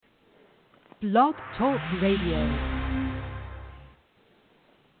Blog Talk Radio.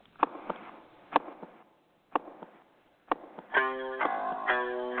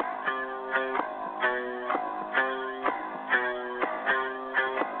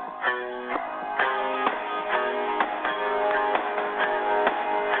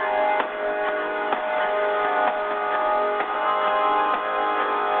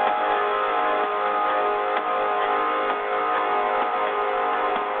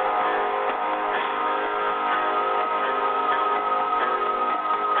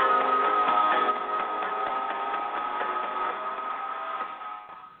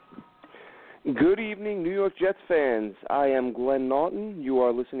 Good evening, New York Jets fans. I am Glenn Naughton. You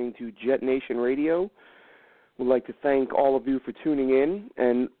are listening to Jet Nation Radio. We'd like to thank all of you for tuning in,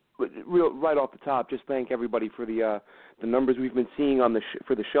 and right off the top, just thank everybody for the numbers we've been seeing on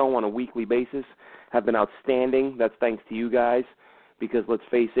for the show on a weekly basis have been outstanding. That's thanks to you guys, because let's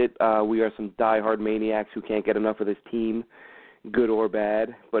face it, we are some diehard maniacs who can't get enough of this team, good or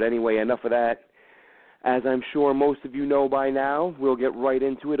bad. But anyway, enough of that. As I'm sure most of you know by now, we'll get right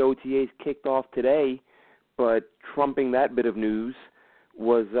into it. OTAs kicked off today, but trumping that bit of news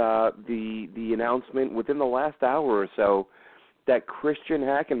was the announcement within the last hour or so that Kristian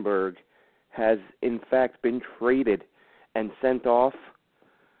Hackenberg has in fact been traded and sent off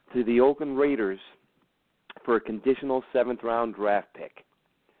to the Oakland Raiders for a conditional 7th-round draft pick.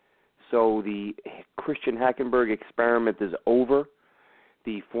 So the Kristian Hackenberg experiment is over.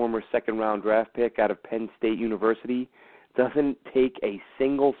 The former 2nd-round draft pick out of Penn State University doesn't take a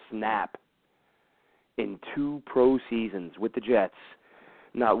single snap in 2 pro seasons with the Jets.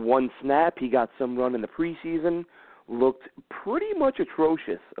 Not one snap. He got some run in the preseason, looked pretty much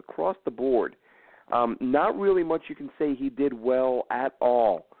atrocious across the board. Not really much you can say he did well at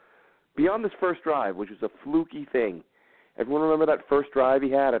all. Beyond this first drive, which was a fluky thing. Everyone remember that first drive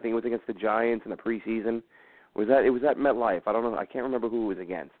he had? I think it was against the Giants in the preseason. It was at MetLife. I don't know. I can't remember who it was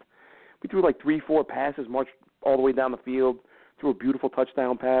against. We threw like 3-4 passes, marched all the way down the field, threw a beautiful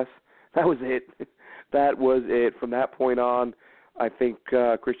touchdown pass. That was it. That was it. From that point on, I think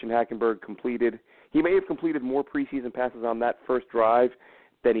Kristian Hackenberg completed. He may have completed more preseason passes on that first drive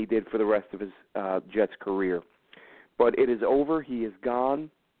than he did for the rest of his Jets career. But it is over. He is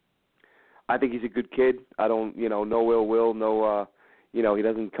gone. I think he's a good kid. I don't, no ill will, no, he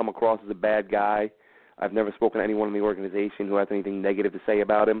doesn't come across as a bad guy. I've never spoken to anyone in the organization who has anything negative to say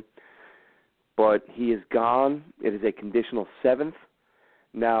about him. But he is gone. It is a conditional 7th.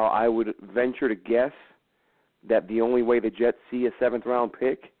 Now, I would venture to guess that the only way the Jets see a 7th-round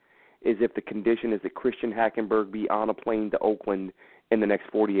pick is if the condition is that Kristian Hackenberg be on a plane to Oakland in the next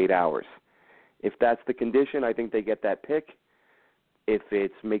 48 hours. If that's the condition, I think they get that pick. If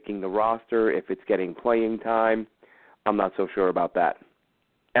it's making the roster, if it's getting playing time, I'm not so sure about that.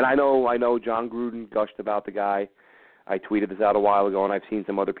 And I know John Gruden gushed about the guy. I tweeted this out a while ago, and I've seen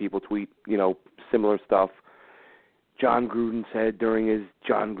some other people tweet, similar stuff. John Gruden said during his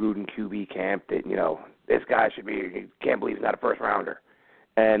John Gruden QB camp that, this guy can't believe he's not a first-rounder.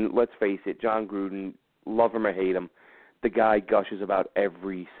 And let's face it, John Gruden, love him or hate him, the guy gushes about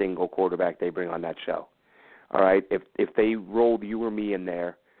every single quarterback they bring on that show. All right? If they rolled you or me in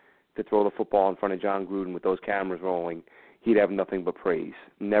there to throw the football in front of John Gruden with those cameras rolling, he'd have nothing but praise.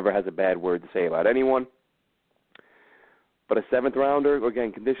 Never has a bad word to say about anyone. But a 7th-rounder,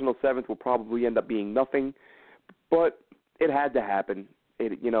 again, conditional 7th, will probably end up being nothing. But it had to happen.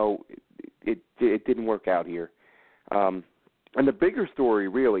 It didn't work out here. And the bigger story,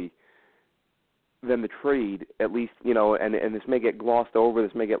 really, than the trade, at least, and this may get glossed over,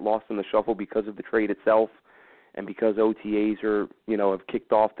 this may get lost in the shuffle because of the trade itself and because OTAs are, have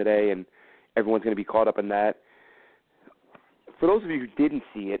kicked off today and everyone's going to be caught up in that. For those of you who didn't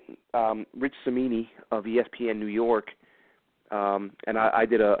see it, Rich Cimini of ESPN New York, and I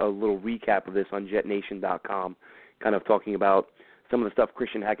did a little recap of this on JetNation.com, kind of talking about some of the stuff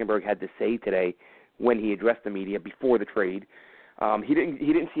Kristian Hackenberg had to say today when he addressed the media before the trade. He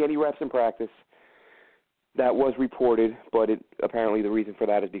didn't see any reps in practice. That was reported, but apparently the reason for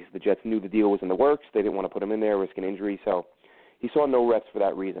that is because the Jets knew the deal was in the works. They didn't want to put him in there, risk an injury, so he saw no reps for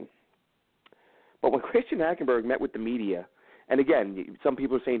that reason. But when Kristian Hackenberg met with the media, and again, some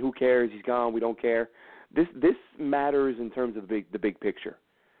people are saying, who cares? He's gone. We don't care. This matters in terms of the big picture,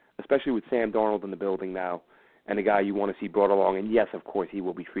 especially with Sam Darnold in the building now and a guy you want to see brought along. And, yes, of course, he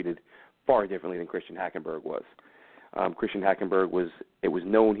will be treated far differently than Kristian Hackenberg was. Kristian Hackenberg it was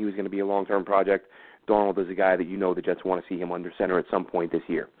known he was going to be a long-term project. Darnold is a guy that the Jets want to see him under center at some point this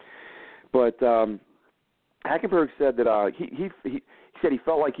year. But Hackenberg said that he said he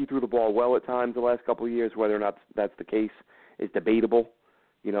felt like he threw the ball well at times the last couple of years. Whether or not that's the case is debatable.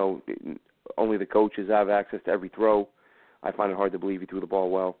 only the coaches have access to every throw. I find it hard to believe he threw the ball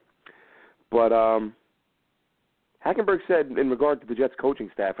well. But Hackenberg said in regard to the Jets coaching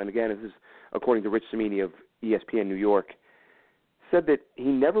staff, and again, this is according to Rich Cimini of ESPN New York, said that he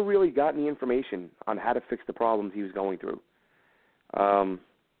never really got any information on how to fix the problems he was going through.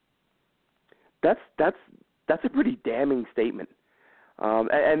 That's a pretty damning statement.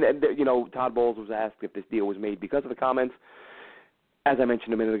 And you know, Todd Bowles was asked if this deal was made because of the comments. As I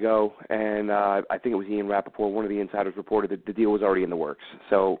mentioned a minute ago, and I think it was Ian Rappaport, one of the insiders reported that the deal was already in the works.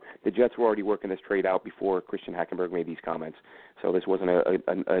 So the Jets were already working this trade out before Kristian Hackenberg made these comments. So this wasn't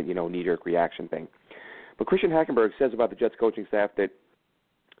a knee-jerk reaction thing. But Kristian Hackenberg says about the Jets coaching staff that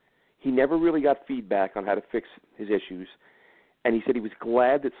he never really got feedback on how to fix his issues, and he said he was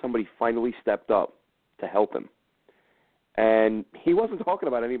glad that somebody finally stepped up to help him. And he wasn't talking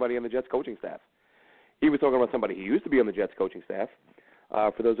about anybody on the Jets coaching staff. He was talking about somebody who used to be on the Jets coaching staff.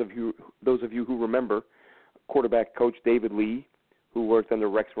 For those of you who remember, quarterback coach David Lee, who worked under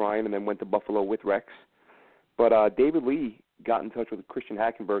Rex Ryan and then went to Buffalo with Rex. But David Lee got in touch with Kristian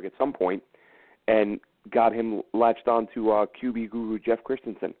Hackenberg at some point and got him latched on to QB guru Jeff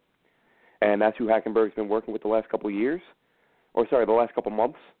Christensen. And that's who Hackenberg's been working with the last couple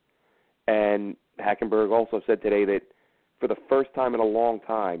months. And Hackenberg also said today that for the first time in a long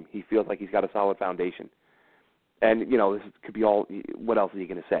time, he feels like he's got a solid foundation. And you know, this could be all. What else is he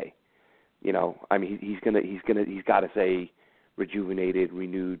going to say? You know, I mean, he's got to say rejuvenated,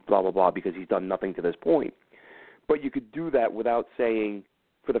 renewed, blah blah blah, because he's done nothing to this point. But you could do that without saying,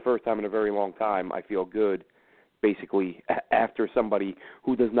 for the first time in a very long time, I feel good. Basically, after somebody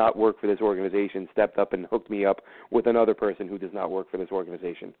who does not work for this organization stepped up and hooked me up with another person who does not work for this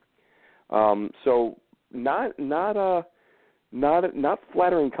organization. So not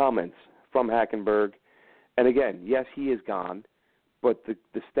flattering comments from Hackenberg. And again, yes, he is gone, but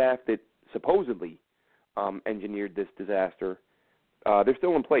the staff that supposedly engineered this disaster, they're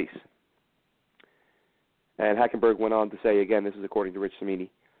still in place. And Hackenberg went on to say, again, this is according to Rich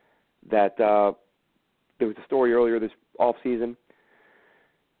Cimini, that there was a story earlier this offseason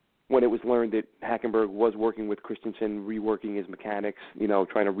when it was learned that Hackenberg was working with Christensen, reworking his mechanics, you know,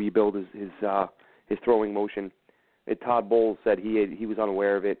 trying to rebuild his throwing motion. Todd Bowles said he was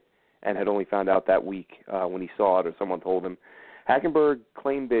unaware of it and had only found out that week when he saw it or someone told him. Hackenberg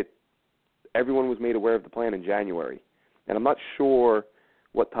claimed that everyone was made aware of the plan in January. And I'm not sure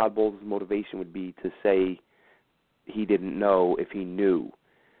what Todd Bowles' motivation would be to say he didn't know if he knew.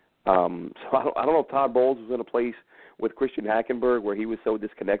 So I don't know if Todd Bowles was in a place with Kristian Hackenberg where he was so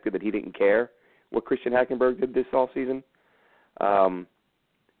disconnected that he didn't care what Kristian Hackenberg did this offseason.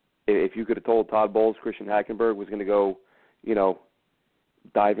 If you could have told Todd Bowles Kristian Hackenberg was going to go, you know,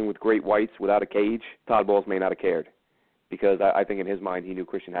 diving with great whites without a cage, Todd Bowles may not have cared, because I think in his mind he knew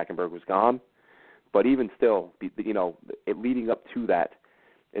Kristian Hackenberg was gone. But even still, you know, leading up to that,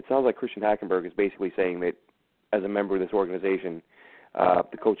 it sounds like Kristian Hackenberg is basically saying that as a member of this organization,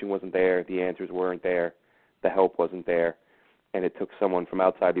 the coaching wasn't there, the answers weren't there, the help wasn't there, and it took someone from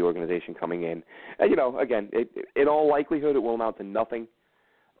outside the organization coming in. And, you know, again, in all likelihood, it will amount to nothing.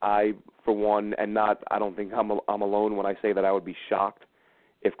 I, for one, I don't think I'm alone when I say that I would be shocked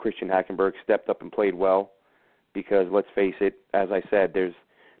if Kristian Hackenberg stepped up and played well, because let's face it, as I said, there's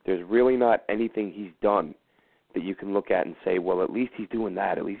really not anything he's done that you can look at and say, well, at least he's doing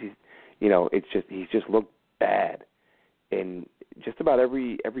that. At least he's, you know, he's just looked bad in just about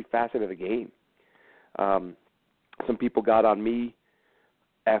every facet of the game. Some people got on me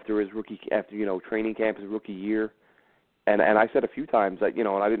after training camp, his rookie year, and I said a few times that, you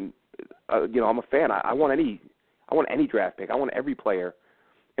know, and I didn't, you know, I'm a fan. I want any draft pick. I want every player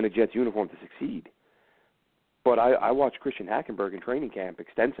in a Jets uniform to succeed. But I watched Kristian Hackenberg in training camp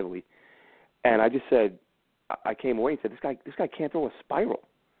extensively, and I just said, I came away and said, this guy can't throw a spiral.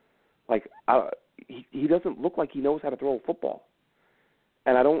 Like, he doesn't look like he knows how to throw a football.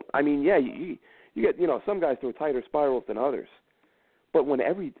 And you get, you know, some guys throw tighter spirals than others. But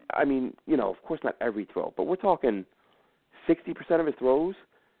of course not every throw, but we're talking 60% of his throws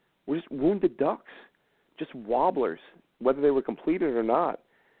were just wounded ducks, just wobblers, whether they were completed or not.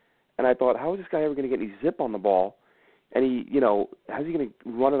 And I thought, how is this guy ever going to get any zip on the ball? And how's he going to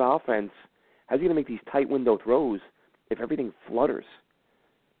run an offense? How's he going to make these tight window throws if everything flutters?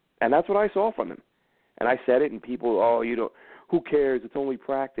 And that's what I saw from him. And I said it, and people, who cares? It's only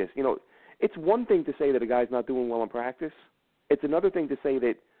practice. You know, it's one thing to say that a guy's not doing well in practice. It's another thing to say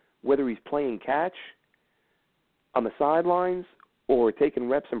that whether he's playing catch on the sidelines or taking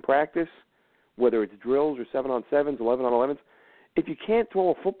reps in practice, whether it's drills or 7-on-7s, 11-on-11s, if you can't throw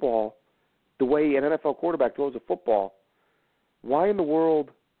a football the way an NFL quarterback throws a football, why in the world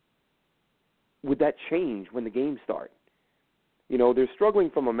would that change when the games start? You know, they're struggling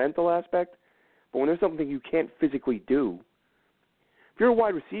from a mental aspect, but when there's something you can't physically do, if you're a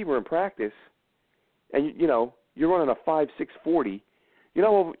wide receiver in practice and, you know, you're running a 5.6 40, you're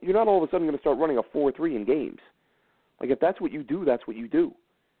not all of a sudden going to start running a 4.3 in games. Like, if that's what you do, that's what you do.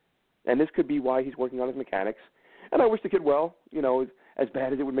 And this could be why he's working on his mechanics. And I wish the kid well, you know, as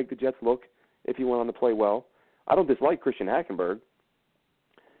bad as it would make the Jets look if he went on to play well. I don't dislike Christian Hackenberg.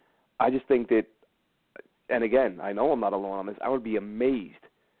 I just think that, and again, I know I'm not alone on this, I would be amazed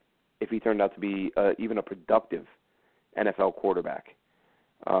if he turned out to be even a productive NFL quarterback.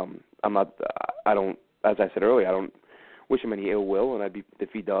 I don't, as I said earlier, I don't wish him any ill will, and if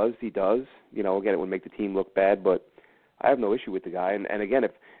he does, he does. You know, again, it would make the team look bad, but I have no issue with the guy. And again,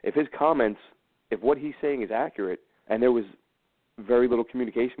 if his comments, if what he's saying is accurate, and there was very little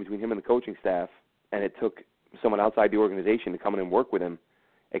communication between him and the coaching staff, and it took someone outside the organization to come in and work with him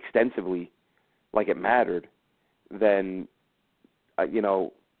extensively like it mattered, then, you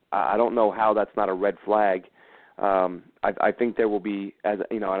know, I don't know how that's not a red flag. I think there will be, as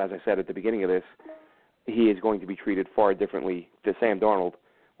you know, and as I said at the beginning of this, he is going to be treated far differently. Sam Darnold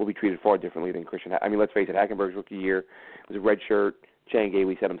will be treated far differently than Christian. I mean, let's face it, Hackenberg's rookie year was a red shirt. Chan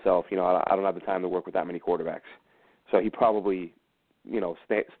Gailey said himself, you know, I don't have the time to work with that many quarterbacks. So he probably, you know,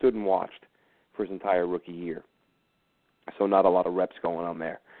 stood and watched for his entire rookie year. So not a lot of reps going on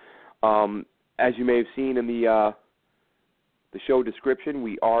there. As you may have seen in the show description,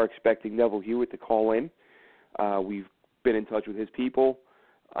 we are expecting Neville Hewitt to call in. We've been in touch with his people.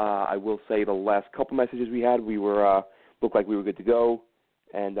 I will say the last couple messages we had, we were looked like we were good to go,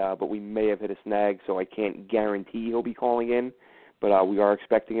 and but we may have hit a snag, so I can't guarantee he'll be calling in, but we are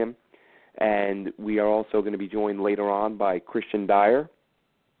expecting him. And we are also going to be joined later on by Kristian Dyer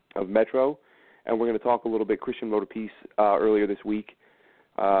of Metro, and we're going to talk a little bit. Kristian wrote a piece earlier this week.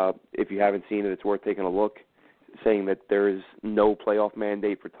 If you haven't seen it, it's worth taking a look, saying that there is no playoff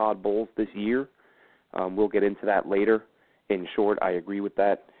mandate for Todd Bowles this year. We'll get into that later. In short, I agree with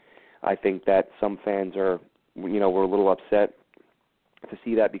that. I think that some fans are, you know, were a little upset to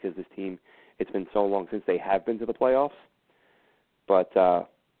see that because this team, it's been so long since they have been to the playoffs. But,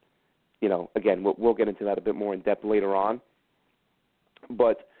 you know, again, we'll get into that a bit more in depth later on.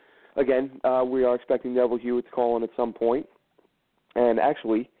 But, again, we are expecting Neville Hewitt to call in at some point. And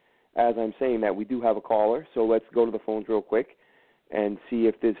actually, as I'm saying that, we do have a caller, so let's go to the phones real quick and see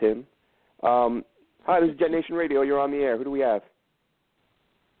if this is him. Hi, this is Jet Nation Radio. You're on the air. Who do we have?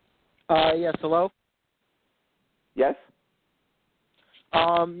 Yes, hello? Yes?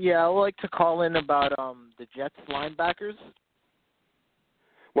 Yeah, I would like to call in about the Jets linebackers.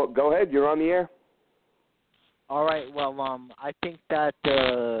 Well, go ahead. You're on the air. All right, well, I think that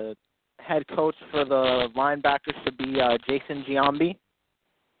the head coach for the linebackers should be Jason Giambi.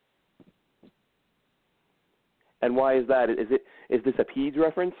 And why is that? Is this a Peds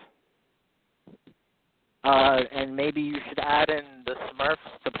reference? And maybe you should add in the Smurfs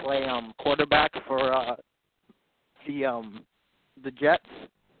to play quarterback for the Jets.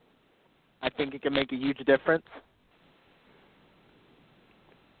 I think it can make a huge difference.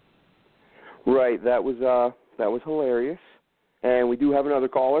 Right, that was hilarious. And we do have another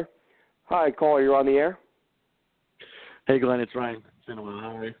caller. Hi, caller, you're on the air. Hey, Glenn, it's Ryan. It's been a while.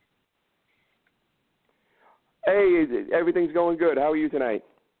 How are you? Hey, everything's going good. How are you tonight?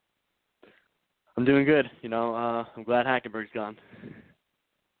 I'm doing good. You know, I'm glad Hackenberg's gone.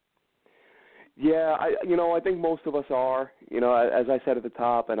 Yeah, I think most of us are. You know, as I said at the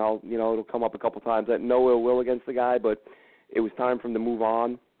top, and it'll come up a couple times. That no ill will against the guy, but it was time for him to move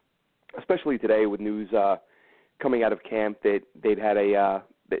on. Especially today with news coming out of camp that they'd had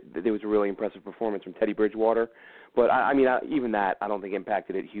there was a really impressive performance from Teddy Bridgewater. But even that I don't think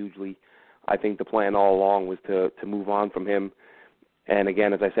impacted it hugely. I think the plan all along was to move on from him. And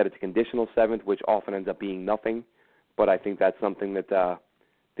again, as I said, it's a conditional seventh, which often ends up being nothing. But I think that's something that the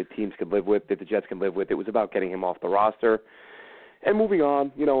teams could live with, that the Jets can live with. It was about getting him off the roster and moving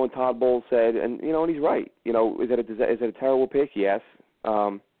on. You know, and Todd Bowles said, and he's right. You know, is it a terrible pick? Yes.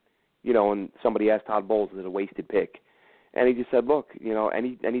 You know, and somebody asked Todd Bowles, is it a wasted pick? And he just said, look, you know,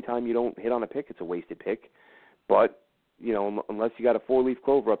 any time you don't hit on a pick, it's a wasted pick. But, you know, unless you got a 4-leaf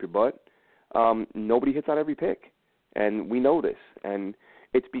clover up your butt, nobody hits on every pick. And we know this. And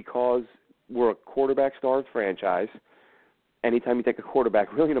it's because we're a quarterback-starved franchise. Anytime you take a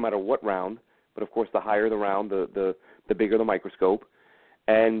quarterback, really no matter what round, but of course the higher the round, the bigger the microscope.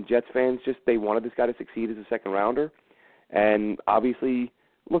 And Jets fans they wanted this guy to succeed as a second-rounder. And obviously,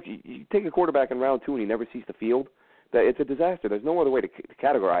 look, you take a quarterback in round 2 and he never sees the field, it's a disaster. There's no other way to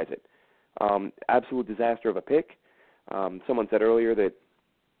categorize it. Absolute disaster of a pick. Someone said earlier that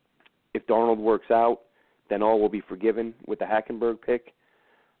if Darnold works out, then all will be forgiven with the Hackenberg pick.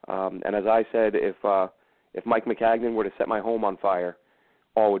 And as I said, if Mike McCagnon were to set my home on fire,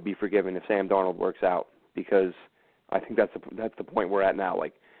 all would be forgiven if Sam Darnold works out, because I think that's the point we're at now.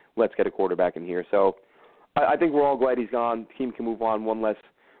 Like, let's get a quarterback in here. So I think we're all glad he's gone. The team can move on, one less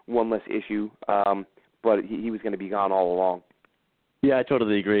issue. But he was going to be gone all along. Yeah, I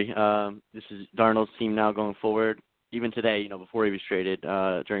totally agree. This is Darnold's team now going forward. Even today, before he was traded,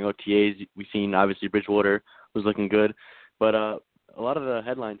 during OTAs, we've seen obviously Bridgewater was looking good, but a lot of the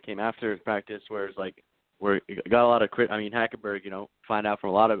headlines came after practice, where it's like, where it got a lot of Hackenberg, find out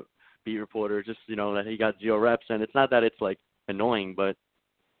from a lot of beat reporters, just that he got 0 reps, and it's not that it's like annoying, but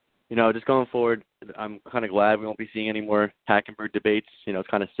just going forward, I'm kind of glad we won't be seeing any more Hackenberg debates. It's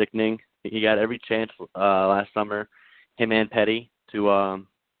kind of sickening. He got every chance last summer, him and Petty, to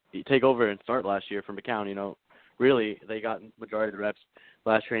take over and start last year from McCown. Really, they got majority of the reps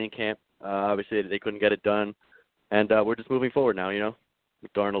last training camp. Obviously, they couldn't get it done, and we're just moving forward now,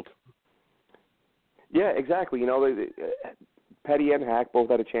 with Darnold. Yeah, exactly. Petty and Hack both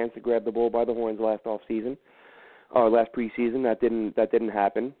had a chance to grab the bull by the horns last preseason. That didn't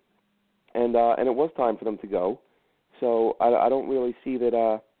happen, and it was time for them to go. So I don't really see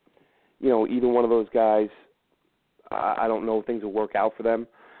that. Either one of those guys. I don't know if things will work out for them.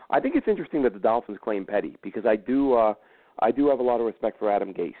 I think it's interesting that the Dolphins claim Petty, because I do have a lot of respect for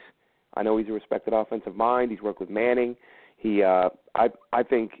Adam Gase. I know he's a respected offensive mind. He's worked with Manning. I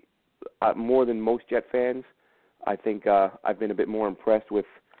think more than most Jet fans, I think I've been a bit more impressed with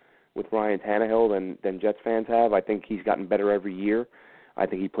Ryan Tannehill than Jets fans have. I think he's gotten better every year. I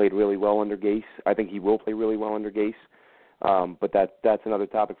think he played really well under Gase. I think he will play really well under Gase. But that's another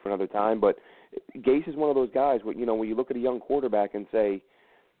topic for another time. But Gase is one of those guys where, when you look at a young quarterback and say,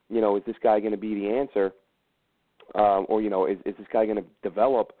 is this guy going to be the answer? Or is this guy going to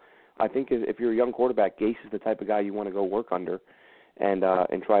develop? I think if you're a young quarterback, Gase is the type of guy you want to go work under and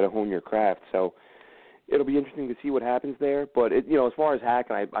try to hone your craft. So it'll be interesting to see what happens there. But, as far as Hack,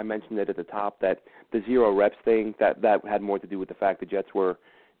 and I mentioned it at the top, that the 0 reps thing, that had more to do with the fact the Jets were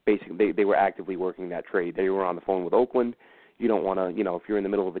basically, they were actively working that trade. They were on the phone with Oakland. You don't want to, if you're in the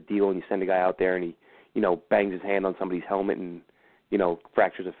middle of a deal and you send a guy out there and he, bangs his hand on somebody's helmet and,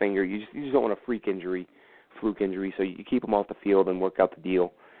 fractures a finger, you just don't want a fluke injury, so you keep him off the field and work out the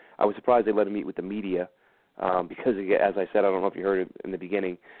deal. I was surprised they let him meet with the media because, as I said, I don't know if you heard it in the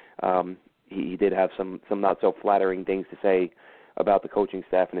beginning, he did have some not so flattering things to say about the coaching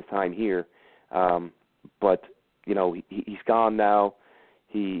staff and his time here. But, he's gone now.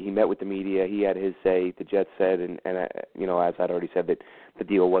 He met with the media. He had his say. The Jets said, and as I'd already said, that the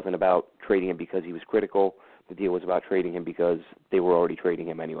deal wasn't about trading him because he was critical. The deal was about trading him because they were already trading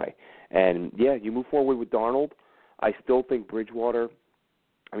him anyway. And, yeah, you move forward with Darnold. I still think Bridgewater,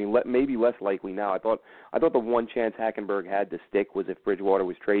 maybe less likely now. I thought the one chance Hackenberg had to stick was if Bridgewater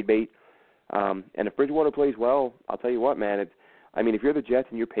was trade bait. And if Bridgewater plays well, I'll tell you what, man. If you're the Jets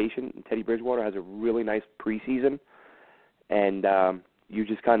and you're patient, and Teddy Bridgewater has a really nice preseason, and you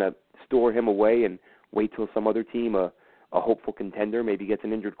just kind of store him away and wait till some other team, a hopeful contender, maybe gets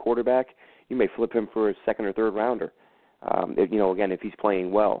an injured quarterback, you may flip him for a second or third rounder. If he's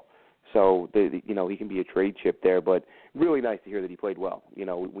playing well. So, he can be a trade chip there, but really nice to hear that he played well.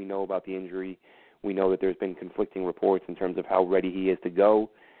 We know about the injury. We know that there's been conflicting reports in terms of how ready he is to go,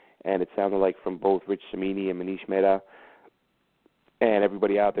 and it sounded like from both Rich Cimini and Manish Mehta and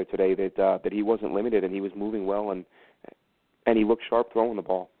everybody out there today that he wasn't limited and he was moving well and he looked sharp throwing the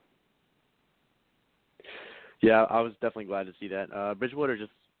ball. Yeah, I was definitely glad to see that. Bridgewater,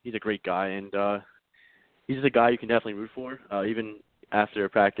 he's a great guy, and he's just a guy you can definitely root for. Even after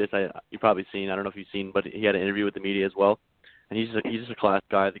practice, you've probably seen, I don't know if you've seen, but he had an interview with the media as well. And he's just a class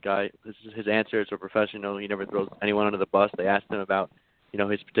guy. The guy, his answers are professional. He never throws anyone under the bus. They asked him about,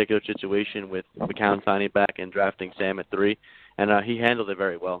 his particular situation with McCown signing back and drafting Sam at 3, and he handled it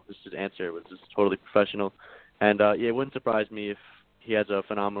very well. His answer was just totally professional. And, it wouldn't surprise me if he has a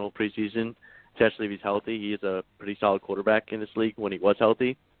phenomenal preseason, especially if he's healthy. He is a pretty solid quarterback in this league when he was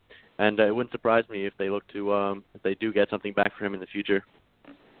healthy. And it wouldn't surprise me if they look to if they do get something back for him in the future.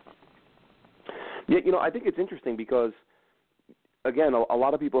 Yeah, I think it's interesting because, again, a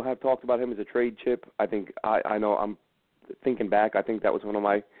lot of people have talked about him as a trade chip. I think I know I'm thinking back. I think that was one of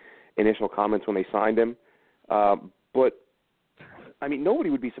my initial comments when they signed him. But, nobody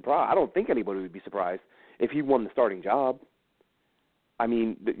would be surprised. I don't think anybody would be surprised if he won the starting job.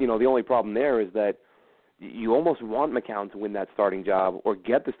 The only problem there is that you almost want McCown to win that starting job or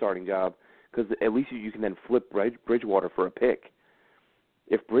get the starting job because at least you can then flip Bridgewater for a pick.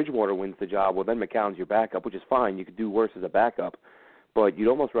 If Bridgewater wins the job, well, then McCown's your backup, which is fine. You could do worse as a backup. but you'd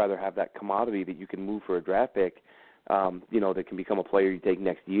almost rather have that commodity that you can move for a draft pick, that can become a player you take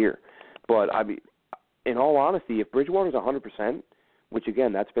next year. But, I mean, in all honesty, if Bridgewater's 100%, which,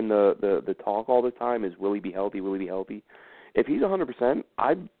 again, that's been the talk all the time is will he be healthy, will he be healthy? If he's 100%,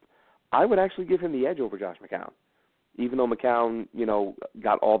 I would actually give him the edge over Josh McCown. Even though McCown,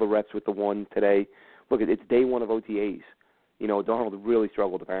 got all the reps with the one today. Look, it's day one of OTAs. Darnold really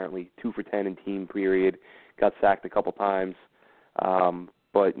struggled apparently, 2 for 10 in team period, got sacked a couple times.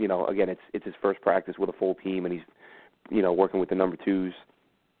 But, again, it's his first practice with a full team, and he's, working with the number 2s.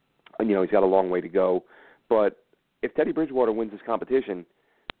 And, he's got a long way to go. But if Teddy Bridgewater wins this competition,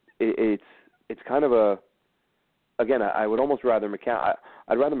 it's kind of a, again, I would almost rather McCown.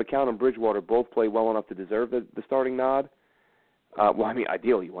 I'd rather McCown and Bridgewater both play well enough to deserve the starting nod.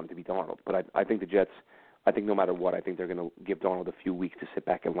 Ideally you want it to be Darnold, but I think the Jets, no matter what, I think they're going to give Darnold a few weeks to sit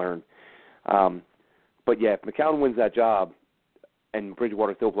back and learn. But, yeah, if McCown wins that job and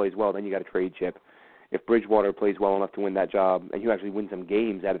Bridgewater still plays well, then you got a trade chip. If Bridgewater plays well enough to win that job and you actually win some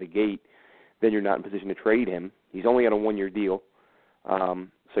games out of the gate, then you're not in position to trade him. He's only on a 1-year deal.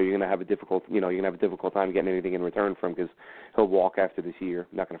 So you're going to have a difficult time getting anything in return from him because he'll walk after this year.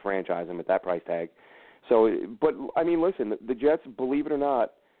 I'm not going to franchise him at that price tag. So, but I mean, listen, the Jets, believe it or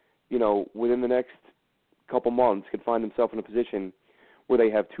not, within the next couple months, could find themselves in a position where they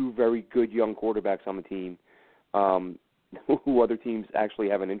have 2 very good young quarterbacks on the team, who other teams actually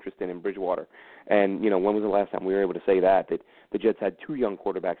have an interest in Bridgewater. And when was the last time we were able to say that the Jets had 2 young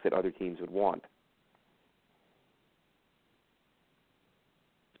quarterbacks that other teams would want?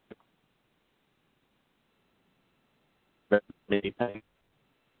 If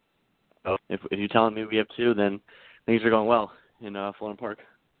you're telling me we have 2, then things are going well in Florham Park.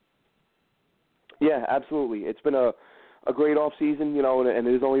 Yeah, absolutely. It's been a great off season, and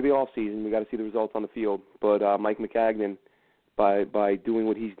it is only the off season. We got to see the results on the field. But Mike Maccagnan, by doing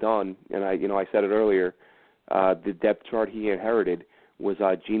what he's done, and I said it earlier, the depth chart he inherited was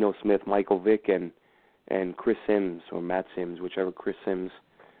Geno Smith, Michael Vick, and Chris Sims or Matt Sims, whichever Chris Sims.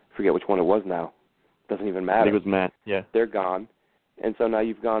 I forget which one it was now. Doesn't even matter. I think it was Matt, yeah. They're gone. And so now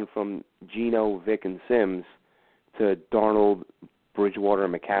you've gone from Geno, Vick, and Sims to Darnold, Bridgewater,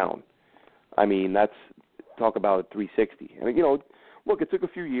 and McCown. I mean, that's talk about 360. I mean, look, it took a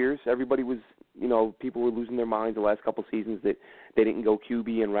few years. Everybody was, people were losing their minds the last couple seasons that they didn't go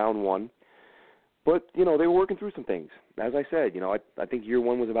QB in round 1. But, they were working through some things. As I said, I think year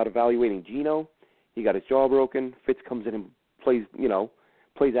 1 was about evaluating Geno. He got his jaw broken. Fitz comes in and plays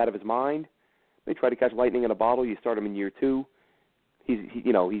out of his mind. They try to catch lightning in a bottle. You start him in year 2.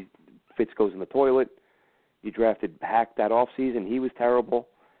 Fitz goes in the toilet. You drafted Hack that offseason. He was terrible.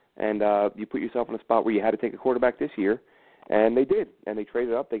 And you put yourself in a spot where you had to take a quarterback this year. And they did. And they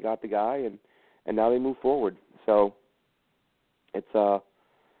traded up. They got the guy. And now they move forward. So things are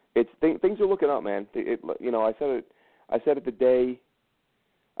looking up, man. I said it the day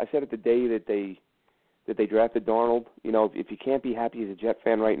that they drafted Darnold. If you can't be happy as a Jet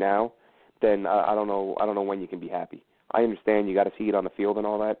fan right now, then I don't know when you can be happy. I understand you got to see it on the field and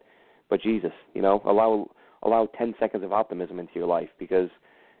all that, but Jesus, allow 10 seconds of optimism into your life because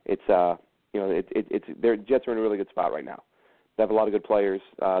it's their Jets are in a really good spot right now. They have a lot of good players,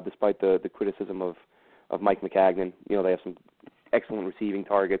 despite the criticism of Mike Maccagnan. They have some excellent receiving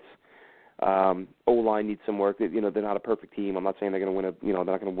targets. O-line needs some work. They're not a perfect team. I'm not saying they're going to win they're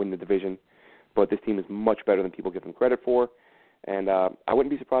not going to win the division, but this team is much better than people give them credit for. And I wouldn't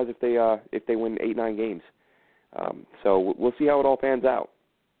be surprised if they win 8-9 games. So we'll see how it all pans out.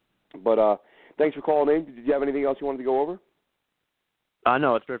 But thanks for calling in. Did you have anything else you wanted to go over?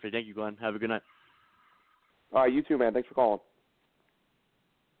 No, it's perfect. Thank you, Glenn. Have a good night. All right, you too, man. Thanks for calling.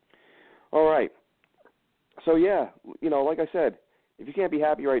 All right. So, yeah, like I said, if you can't be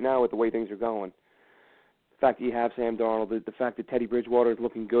happy right now with the way things are going, the fact that you have Sam Darnold, the fact that Teddy Bridgewater is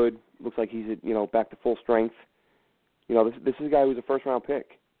looking good, looks like he's back to full strength. This is a guy who's a first-round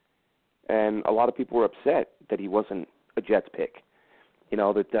pick, and a lot of people were upset that he wasn't a Jets pick.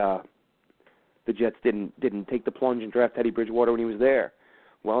 That the Jets didn't take the plunge and draft Teddy Bridgewater when he was there.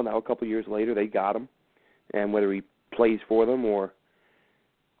 Well, now a couple years later, they got him, and whether he plays for them or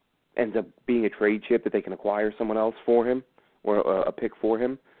ends up being a trade chip that they can acquire someone else for him or a pick for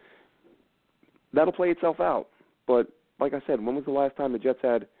him, that'll play itself out. But like I said, when was the last time the Jets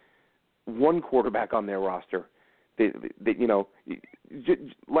had one quarterback on their roster?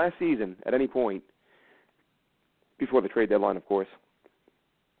 Last season, at any point, before the trade deadline, of course,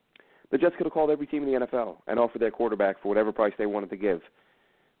 the Jets could have called every team in the NFL and offered their quarterback for whatever price they wanted to give.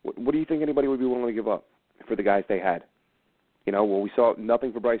 What do you think anybody would be willing to give up for the guys they had? We saw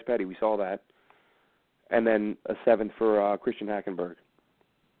nothing for Bryce Petty. We saw that. and then a 7th for Christian Hackenberg.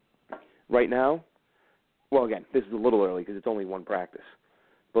 Right now, well, again, this is a little early because it's only one practice.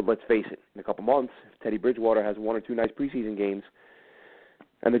 But let's face it, in a couple months, if Teddy Bridgewater has 1 or 2 nice preseason games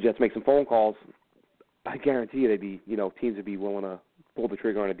and the Jets make some phone calls, I guarantee you teams would be willing to pull the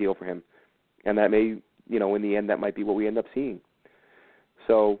trigger on a deal for him. And that may, in the end, that might be what we end up seeing.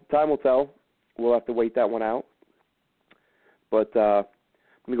 So time will tell. We'll have to wait that one out. But let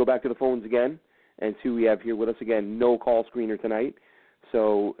me go back to the phones again and see who we have here with us again. No call screener tonight.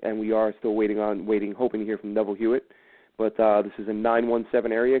 So, and we are still waiting, hoping to hear from Neville Hewitt. But this is a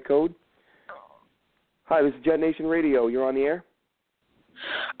 917 area code. Hi, this is Jet Nation Radio. You're on the air?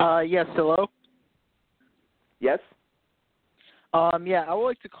 Yes, hello? Yes? Yeah, I would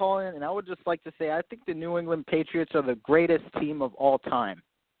like to call in, and I would just like to say I think the New England Patriots are the greatest team of all time.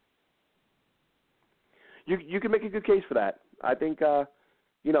 You can make a good case for that. I think that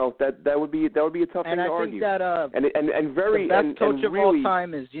would be a tough thing to argue. And I think that and very the best coach of really, all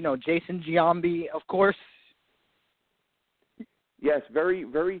time is Jason Giambi, of course. Yes, very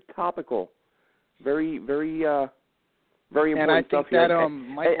very topical, very very very important and I stuff think here. that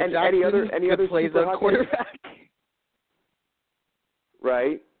Michael Jackson any other play super the hot quarterback.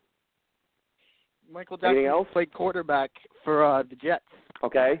 Right. Michael Jackson played quarterback for the Jets.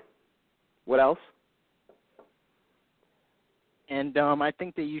 Okay. What else? And I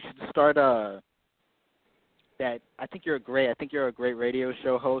think that you should start I think you're a great radio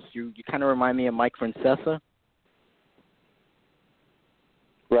show host. You kind of remind me of Mike Francesa.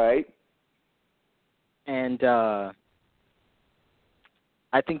 Right. And I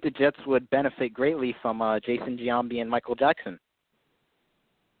think the Jets would benefit greatly from Jason Giambi and Michael Jackson.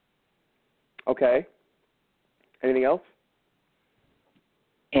 Okay. Anything else?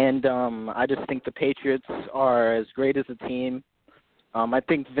 And I just think the Patriots are as great as a team. I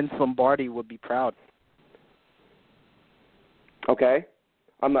think Vince Lombardi would be proud. Okay.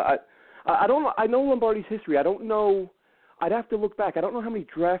 I don't know. I know Lombardi's history. I don't know. I'd have to look back. I don't know how many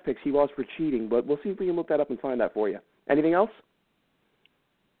draft picks he lost for cheating, but we'll see if we can look that up and find that for you. Anything else?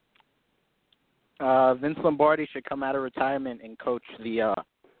 Vince Lombardi should come out of retirement and coach the.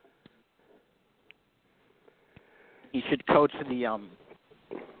 He should coach the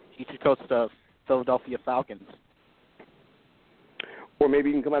Philadelphia Falcons. Or maybe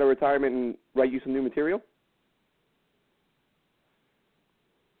you can come out of retirement and write you some new material.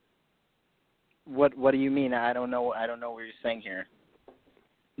 What do you mean? I don't know what you're saying here.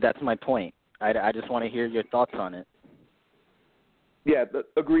 That's my point. I just want to hear your thoughts on it. Yeah,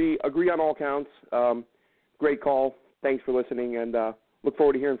 agree on all counts. Great call. Thanks for listening, and look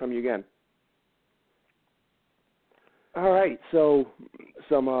forward to hearing from you again. All right, so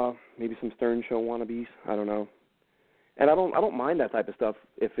maybe some Stern Show wannabes. I don't know, and I don't mind that type of stuff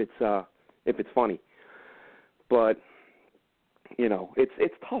if it's funny, but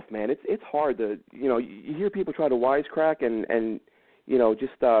it's tough, man. It's hard to you hear people try to wisecrack and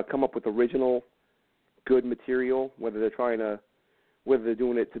just come up with original good material, whether they're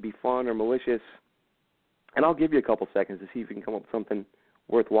doing it to be fun or malicious. And I'll give you a couple seconds to see if you can come up with something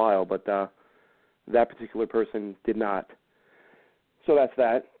worthwhile, but that particular person did not. So that's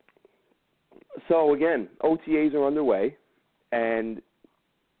that. So again, OTAs are underway, and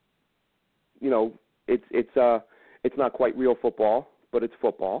it's not quite real football, but it's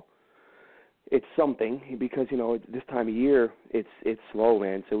football. It's something because this time of year it's slow,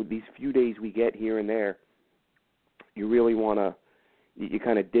 man. So these few days we get here and there, you really want to you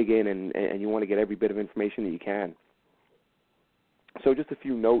kind of dig in and you want to get every bit of information that you can. So just a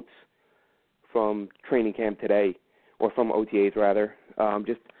few notes from training camp today, or from OTAs rather,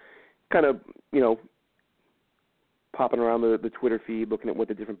 just kind of popping around the Twitter feed, looking at what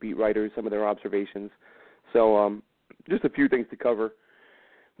the different beat writers, some of their observations. So just a few things to cover.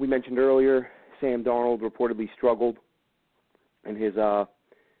 We mentioned earlier, Sam Darnold reportedly struggled in his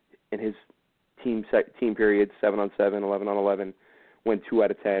team periods, 7-on-7, 11-on-11, went 2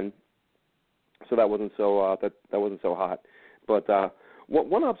 out of 10. So that wasn't so that wasn't so hot. But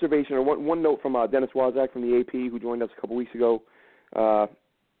one observation or one note from Dennis Wazak from the AP, who joined us a couple weeks ago. If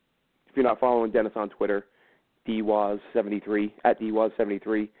you're not following Dennis on Twitter, DWaz73 at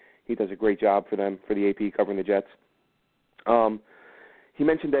DWaz73. He does a great job for them, for the AP, covering the Jets. He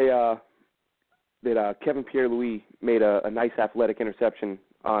mentioned that Kevin Pierre-Louis made a nice athletic interception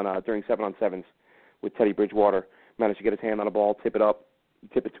during 7-on-7s with Teddy Bridgewater. Managed to get his hand on a ball, tip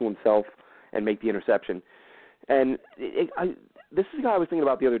it to himself, and make the interception. And this is a guy I was thinking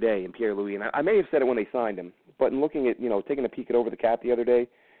about the other day in Pierre-Louis, and I may have said it when they signed him, but in looking at, taking a peek at Over the Cap the other day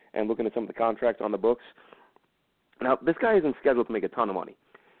and looking at some of the contracts on the books, now this guy isn't scheduled to make a ton of money.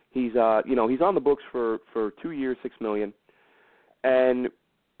 He's he's on the books for 2 years, $6 million, and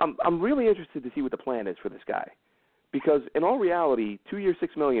I'm really interested to see what the plan is for this guy, because in all reality, 2 years,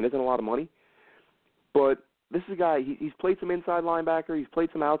 $6 million isn't a lot of money, but this is a guy. He's played some inside linebacker. He's played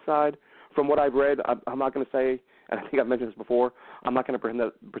some outside. From what I've read, I'm not going to say, and I think I've mentioned this before, I'm not going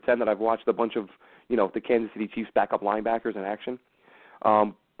to pretend that I've watched a bunch of, the Kansas City Chiefs backup linebackers in action.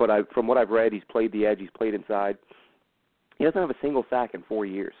 But from what I've read, he's played the edge. He's played inside. He doesn't have a single sack in 4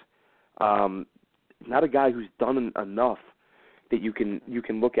 years. Not a guy who's done enough that you can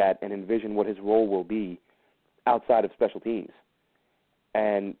look at and envision what his role will be outside of special teams.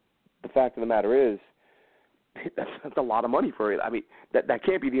 And the fact of the matter is, that's a lot of money for it. I mean, that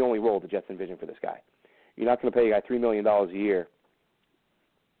can't be the only role the Jets envision for this guy. You're not going to pay a guy $3 million a year,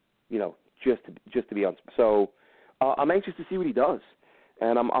 just to be on. So I'm anxious to see what he does,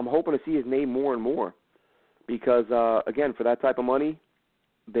 and I'm hoping to see his name more and more, because again, for that type of money,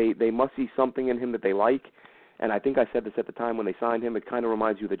 they must see something in him that they like. And I think I said this at the time when they signed him. It kind of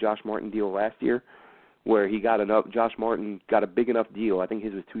reminds you of the Josh Martin deal last year, where Josh Martin got a big enough deal. I think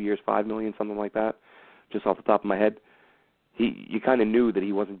his was 2 years, $5 million, something like that. Just off the top of my head, you kind of knew that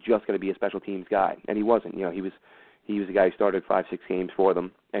he wasn't just going to be a special teams guy, and he wasn't. He was a guy who started 5-6 games for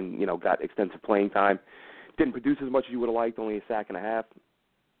them, and got extensive playing time. Didn't produce as much as you would have liked, only a sack and a half.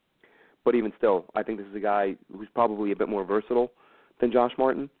 But even still, I think this is a guy who's probably a bit more versatile than Josh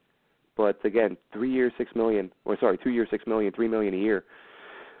Martin. But again, 2 years, $6 million, $3 million a year.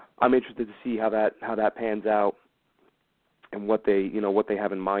 I'm interested to see how that pans out, and what they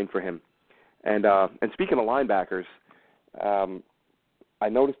have in mind for him. And speaking of linebackers, I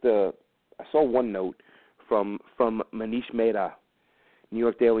saw one note from Manish Mehta, New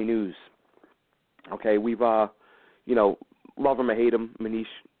York Daily News. Okay, we've love him or hate him, Manish.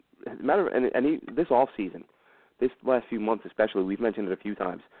 This off season, this last few months especially, we've mentioned it a few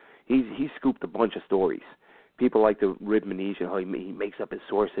times. He's scooped a bunch of stories. People like to rib Manish and how he makes up his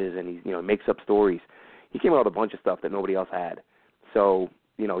sources and he makes up stories. He came out with a bunch of stuff that nobody else had. So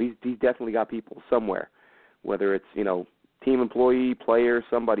he's definitely got people somewhere, whether it's, team employee, player,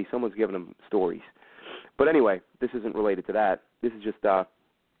 someone's giving him stories. But anyway, this isn't related to that. This is just a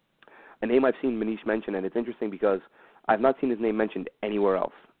name I've seen Manish mention, and it's interesting because I've not seen his name mentioned anywhere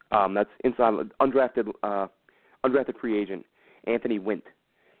else. That's inside undrafted free agent Anthony Wint,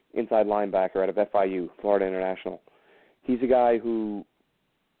 inside linebacker out of FIU, Florida International. He's a guy who,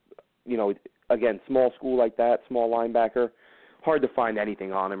 again, small school like that, small linebacker, hard to find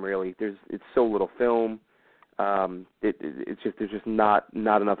anything on him really. It's so little film. There's just not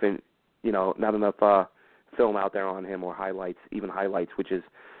enough film out there on him, or highlights, which is,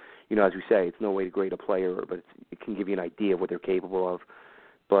 as we say, it's no way to grade a player, but it can give you an idea of what they're capable of.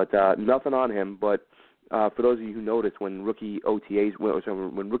 But nothing on him. But for those of you who noticed, when rookie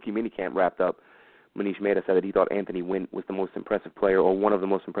minicamp wrapped up, Manish Mehta said that he thought Anthony Wint was the most impressive player, or one of the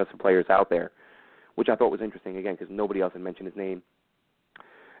most impressive players out there, which I thought was interesting, again, because nobody else had mentioned his name.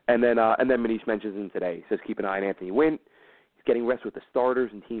 And then Manish mentions him today. He says, keep an eye on Anthony Wint. He's getting reps with the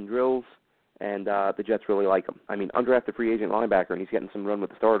starters and team drills, and the Jets really like him. I mean, undrafted free agent linebacker, and he's getting some run with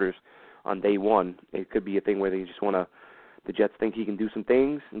the starters on day one. It could be a thing where the Jets think he can do some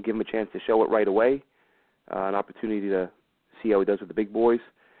things and give him a chance to show it right away, an opportunity to see how he does with the big boys,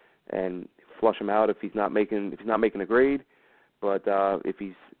 and flush him out if he's not making a grade. But if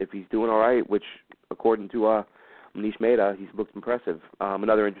he's doing all right, which according to Manish Mehta, he's looked impressive.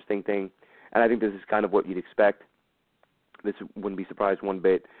 Another interesting thing, and I think this is kind of what you'd expect. This wouldn't be surprised one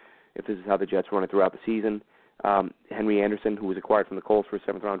bit if this is how the Jets run it throughout the season. Henry Anderson, who was acquired from the Colts for a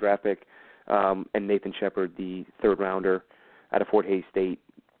 7th-round draft pick, and Nathan Shepard, the 3rd-rounder out of Fort Hays State,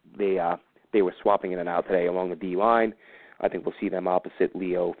 they were swapping in and out today along the D line. I think we'll see them opposite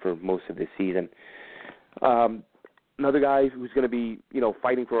Leo for most of this season. Another guy who's going to be,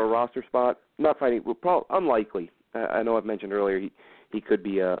 fighting for a roster spot, not fighting, unlikely. I know I've mentioned earlier he could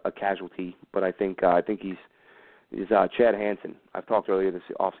be a casualty, but I think he's Chad Hansen. I've talked earlier this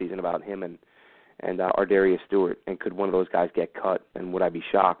offseason about him and Ardarius Stewart, and could one of those guys get cut, and would I be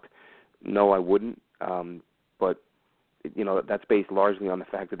shocked? No, I wouldn't. But that's based largely on the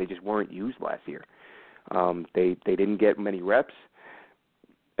fact that they just weren't used last year. They didn't get many reps,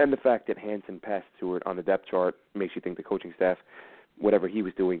 and the fact that Hansen passed Stewart on the depth chart makes you think the coaching staff, whatever he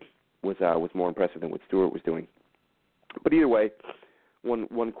was doing, was more impressive than what Stewart was doing. But either way,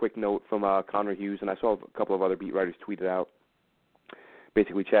 one quick note from Connor Hughes, and I saw a couple of other beat writers tweet it out.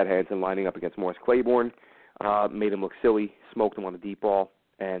 Basically, Chad Hansen lining up against Morris Claiborne made him look silly, smoked him on the deep ball,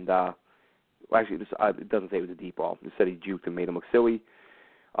 and it doesn't say it was a deep ball. It said he juked and made him look silly.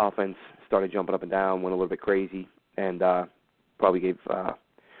 Offense started jumping up and down, went a little bit crazy, and probably gave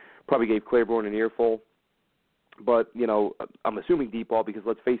probably gave Claiborne an earful. But, I'm assuming deep ball because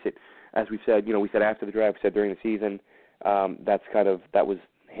let's face it, as we've said, we said after the draft, we said during the season, that was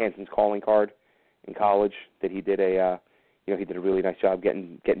Hanson's calling card in college, that he did he did a really nice job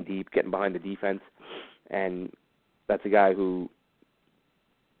getting deep, getting behind the defense. And that's a guy who,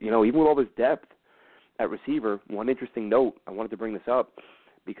 even with all this depth at receiver, one interesting note, I wanted to bring this up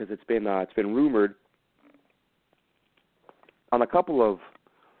because it's been rumored on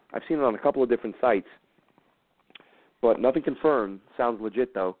I've seen it on a couple of different sites, but nothing confirmed. Sounds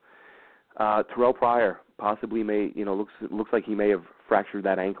legit though. Terrell Pryor possibly looks like he may have fractured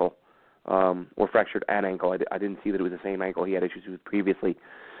that ankle, or fractured an ankle. I didn't see that it was the same ankle he had issues with previously,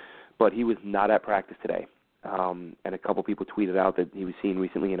 but he was not at practice today. And a couple people tweeted out that he was seen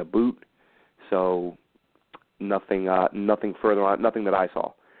recently in a boot. So nothing further on, nothing that I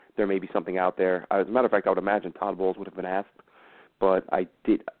saw. There may be something out there. As a matter of fact, I would imagine Todd Bowles would have been asked, but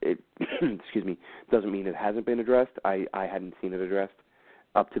excuse me, doesn't mean it hasn't been addressed. I hadn't seen it addressed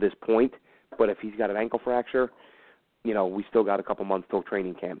up to this point. But if he's got an ankle fracture, we still got a couple months till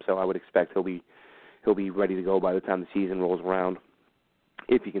training camp, so I would expect he'll be ready to go by the time the season rolls around,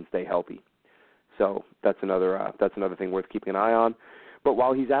 if he can stay healthy. So that's another thing worth keeping an eye on. But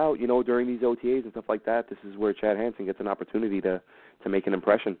while he's out, during these OTAs and stuff like that, this is where Chad Hansen gets an opportunity to make an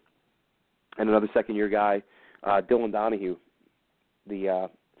impression. And another second-year guy, Dylan Donahue, the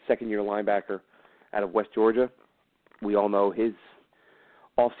second-year linebacker out of West Georgia. We all know his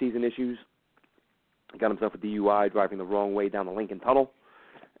off-season issues. Got himself a DUI driving the wrong way down the Lincoln Tunnel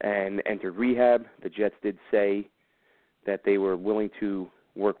and entered rehab. The Jets did say that they were willing to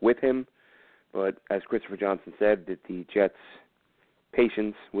work with him, but as Christopher Johnson said, that the Jets'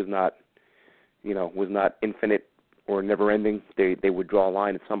 patience was not infinite or never-ending. They would draw a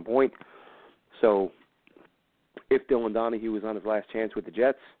line at some point. So if Dylan Donahue was on his last chance with the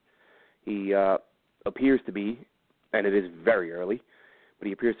Jets, he appears to be, and it is very early, but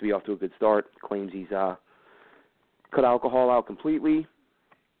he appears to be off to a good start. Claims he's cut alcohol out completely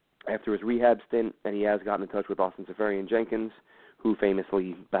after his rehab stint, and he has gotten in touch with Austin Seferian-Jenkins, who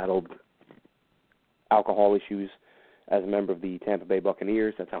famously battled alcohol issues as a member of the Tampa Bay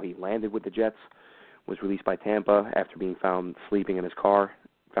Buccaneers. That's how he landed with the Jets, was released by Tampa after being found sleeping in his car,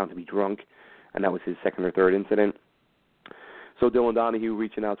 found to be drunk, and that was his second or third incident. So Dylan Donahue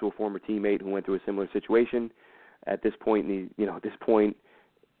reaching out to a former teammate who went through a similar situation. At this point,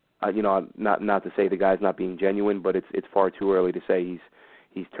 not to say the guy's not being genuine, but it's far too early to say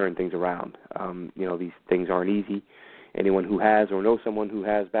he's turned things around. These things aren't easy. Anyone who has or knows someone who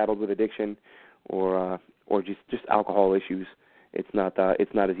has battled with addiction or just alcohol issues, it's not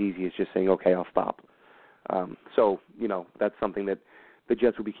as easy as just saying, okay, I'll stop. So that's something that the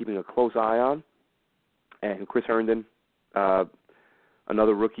Jets will be keeping a close eye on. And Chris Herndon,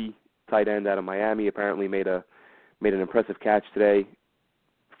 another rookie tight end out of Miami, apparently made an impressive catch today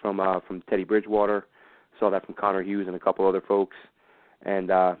from Teddy Bridgewater. Saw that from Connor Hughes and a couple other folks, and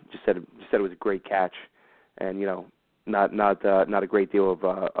just said it was a great catch. And not a great deal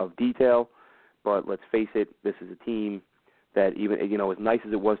of detail, but let's face it, this is a team that even as nice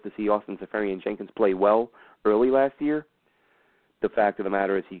as it was to see Austin Seferian-Jenkins play well early last year, the fact of the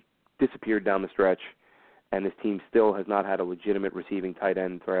matter is he disappeared down the stretch, and this team still has not had a legitimate receiving tight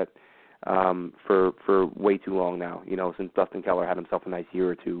end threat for way too long now, since Dustin Keller had himself a nice year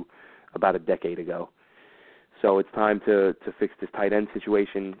or two about a decade ago. So it's time to fix this tight end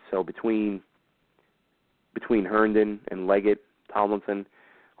situation. So between Herndon and Leggett, Tomlinson,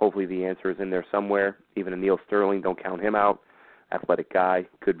 hopefully the answer is in there somewhere. Even Neil Sterling, don't count him out. Athletic guy,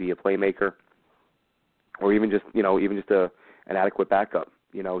 could be a playmaker, or even just an adequate backup.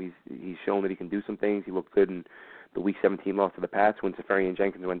 He's shown that he can do some things. He looked good in the Week 17 loss to the Pats when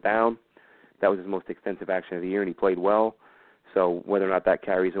Seferian-Jenkins went down. That was his most extensive action of the year, and he played well. So whether or not that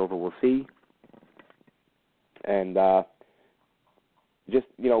carries over, we'll see. And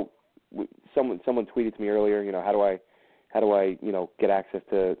someone tweeted to me earlier, how do I get access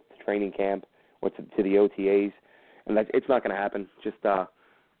to training camp or to the OTAs? And it's not going to happen. Just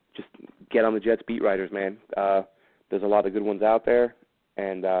get on the Jets beat writers, man. There's a lot of good ones out there,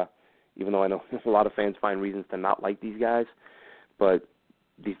 and even though I know a lot of fans find reasons to not like these guys, but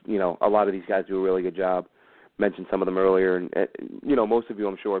a lot of these guys do a really good job. Mentioned some of them earlier, and most of you,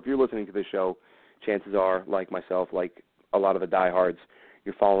 I'm sure, if you're listening to this show, chances are, like myself, like a lot of the diehards,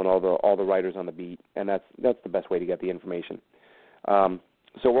 you're following all the writers on the beat, and that's the best way to get the information. So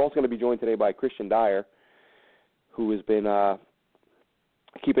we're also going to be joined today by Kristian Dyer, who has been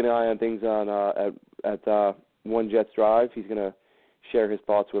keeping an eye on things at One Jets Drive. He's going to share his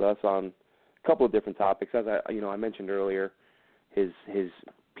thoughts with us on a couple of different topics. As I mentioned earlier, his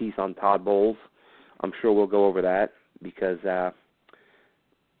piece on Todd Bowles. I'm sure we'll go over that because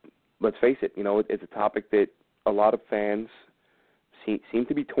let's face it, it's a topic that a lot of fans seem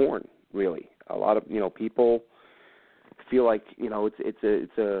to be torn. Really, a lot of people feel like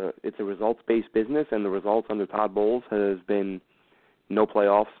it's a results-based business, and the results under Todd Bowles has been no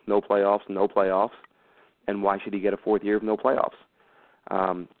playoffs, no playoffs, no playoffs. And why should he get a fourth year of no playoffs?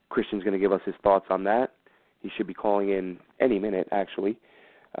 Kristian's going to give us his thoughts on that. He should be calling in any minute, actually.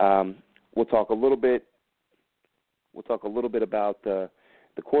 We'll talk a little bit about the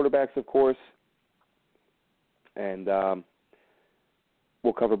quarterbacks, of course, and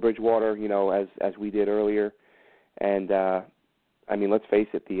we'll cover Bridgewater, as we did earlier. And let's face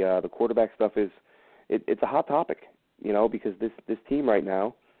it, the quarterback stuff it's a hot topic, because this team right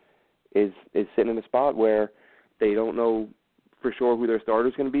now is sitting in a spot where they don't know for sure who their starter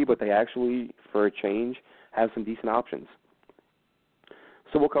is going to be, but they actually, for a change, have some decent options.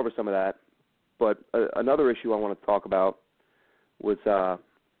 So we'll cover some of that. But another issue I want to talk about was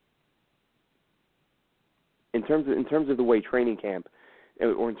in terms of the way training camp,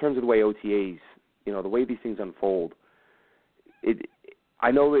 or in terms of the way OTAs, the way these things unfold.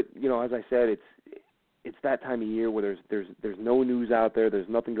 I know that as I said, it's that time of year where there's no news out there. There's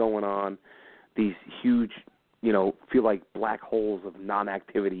nothing going on. These huge, feel like black holes of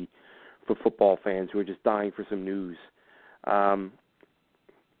non-activity for football fans who are just dying for some news.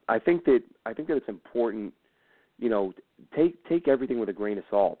 I think that it's important, take everything with a grain of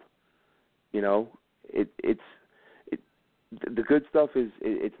salt. It's the good stuff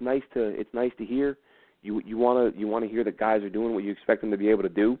it's nice to hear. You want to hear that guys are doing what you expect them to be able to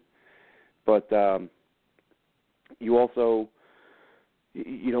do, but you also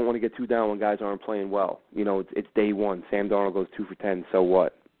you don't want to get too down when guys aren't playing well. It's day one. Sam Darnold goes 2 for 10. So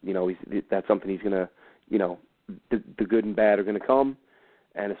what? That's something he's gonna. The good and bad are gonna come,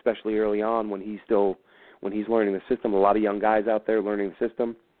 and especially early on when he's learning the system. A lot of young guys out there learning the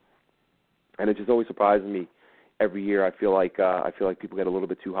system, and it just always surprises me. Every year, I feel like people get a little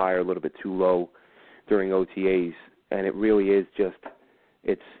bit too high or a little bit too low during OTAs, and it really is just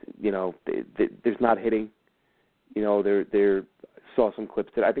there's not hitting. There saw some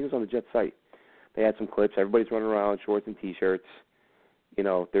clips today. I think it was on the Jets site. They had some clips. Everybody's running around shorts and T-shirts.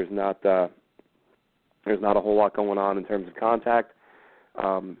 There's not a whole lot going on in terms of contact,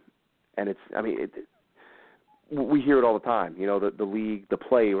 and we hear it all the time. The league, the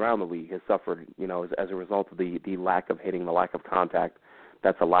play around the league has suffered, as a result of the lack of hitting, the lack of contact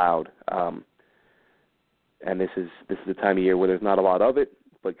that's allowed. And this is the time of year where there's not a lot of it,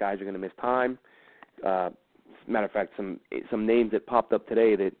 but guys are going to miss time. Matter of fact, some names that popped up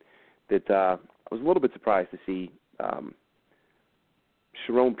today that I was a little bit surprised to see.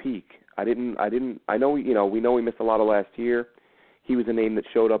 Sharon Peak. I know we know he missed a lot of last year. He was a name that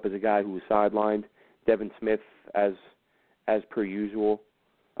showed up as a guy who was sidelined. Devin Smith, as per usual,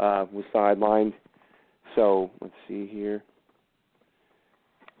 was sidelined. So let's see here.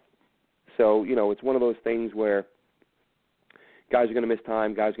 So it's one of those things where guys are going to miss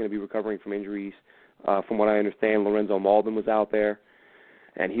time. Guys are going to be recovering from injuries. From what I understand, Lorenzo Malden was out there,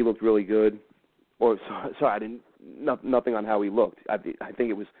 and he looked really good. Nothing on how he looked. I think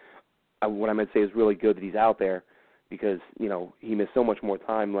it was what I meant to say is really good that he's out there because he missed so much more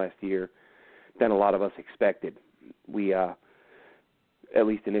time last year than a lot of us expected. We, at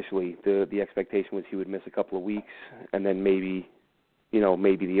least initially, the expectation was he would miss a couple of weeks and then maybe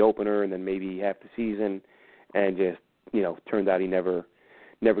the opener and then maybe half the season, and just turned out he never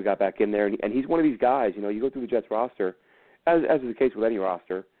got back in there. And he's one of these guys. You go through the Jets roster, as is the case with any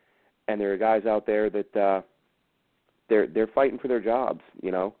roster, and there are guys out there that they're fighting for their jobs.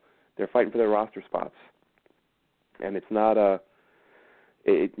 They're fighting for their roster spots, and it's not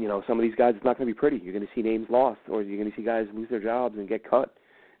some of these guys, it's not going to be pretty. You're going to see names lost, or you're going to see guys lose their jobs and get cut.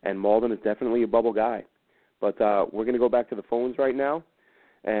 And Malden is definitely a bubble guy. But we're going to go back to the phones right now.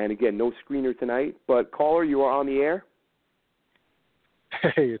 And, again, no screener tonight. But, caller, you are on the air.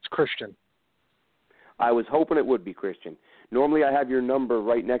 Hey, it's Kristian. I was hoping it would be Kristian. Normally I have your number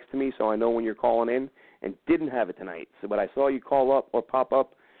right next to me so I know when you're calling in, and didn't have it tonight. But I saw you call up or pop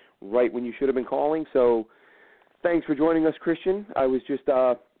up right when you should have been calling. So thanks for joining us, Kristian. I was just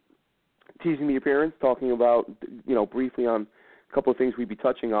teasing the appearance, talking about, briefly on a couple of things we'd be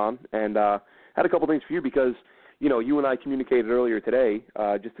touching on. And had a couple of things for you because, you and I communicated earlier today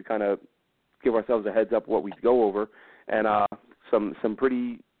just to kind of give ourselves a heads up what we'd go over. And some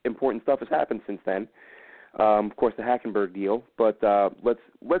pretty important stuff has happened since then. Of course, the Hackenberg deal. But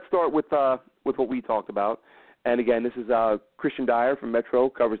let's start with what we talked about. And, again, this is Kristian Dyer from Metro,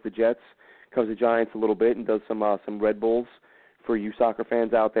 covers the Jets, covers the Giants a little bit, and does some Red Bulls for you soccer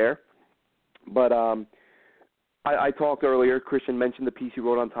fans out there. But I talked earlier, Kristian mentioned the piece you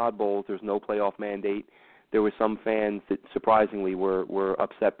wrote on Todd Bowles. There's no playoff mandate. There were some fans that surprisingly were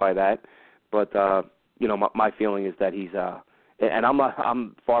upset by that. But, my feeling is that he's and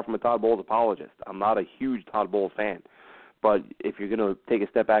I'm far from a Todd Bowles apologist. I'm not a huge Todd Bowles fan. But if you're going to take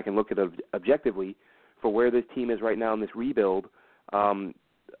a step back and look at it objectively, for where this team is right now in this rebuild,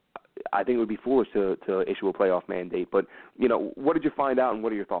 I think it would be foolish to issue a playoff mandate. But, what did you find out and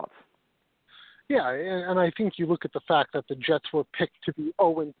what are your thoughts? Yeah, and I think you look at the fact that the Jets were picked to be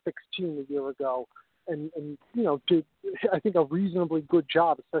 0-16 a year ago and did, I think, a reasonably good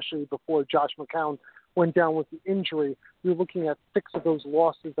job, especially before Josh McCown went down with the injury. You're looking at 6 of those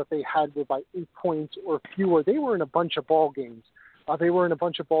losses that they had were by 8 points or fewer. They were in a bunch of ball games. They were in a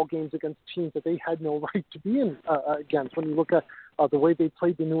bunch of ball games against teams that they had no right to be in against. When you look at the way they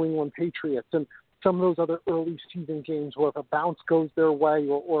played the New England Patriots and some of those other early season games where if a bounce goes their way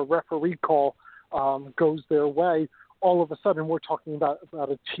or a referee call goes their way, all of a sudden we're talking about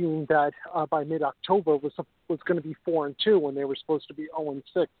a team that by mid-October was going to be 4-2 when they were supposed to be 0-6.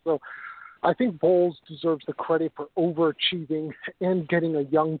 So I think Bowles deserves the credit for overachieving and getting a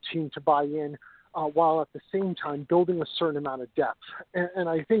young team to buy in while at the same time building a certain amount of depth. And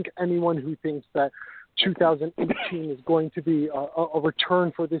I think anyone who thinks that 2018 is going to be a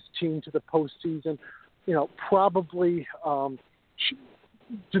return for this team to the postseason, probably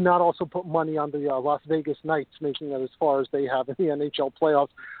do not also put money on the Las Vegas Knights making it as far as they have in the NHL playoffs.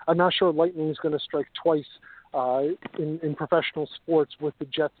 I'm not sure Lightning is going to strike twice in professional sports with the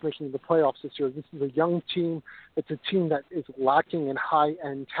Jets making the playoffs this year. This is a young team. It's a team that is lacking in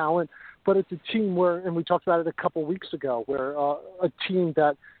high-end talent, but it's a team where, and we talked about it a couple weeks ago, where a team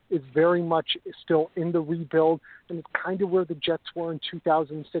that is very much still in the rebuild, and it's kind of where the Jets were in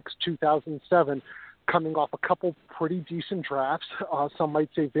 2006, 2007, coming off a couple pretty decent drafts, some might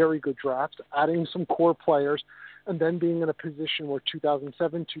say very good drafts, adding some core players, and then being in a position where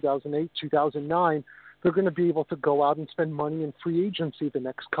 2007, 2008, 2009, they're going to be able to go out and spend money in free agency the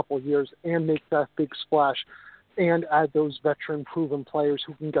next couple of years and make that big splash and add those veteran proven players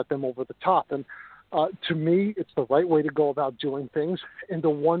who can get them over the top. And to me, it's the right way to go about doing things. And the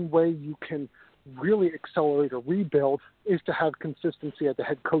one way you can really accelerate a rebuild is to have consistency at the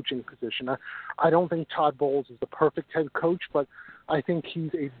head coaching position. I don't think Todd Bowles is the perfect head coach, but I think he's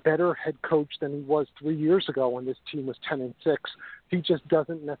a better head coach than he was 3 years ago when this team was 10-6. He just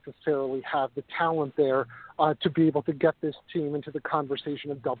doesn't necessarily have the talent there to be able to get this team into the conversation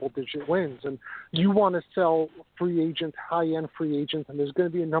of double-digit wins. And you want to sell free agents, high-end free agents, and there's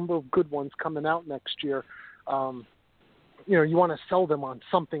going to be a number of good ones coming out next year. You want to sell them on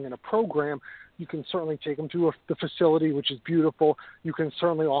something in a program. You can certainly take them to the facility, which is beautiful. You can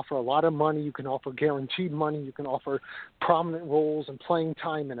certainly offer a lot of money. You can offer guaranteed money. You can offer prominent roles and playing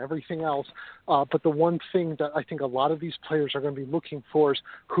time and everything else. But the one thing that I think a lot of these players are going to be looking for is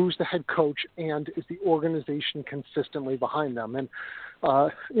who's the head coach and is the organization consistently behind them. And,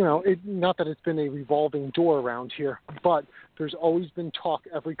 not that it's been a revolving door around here, but there's always been talk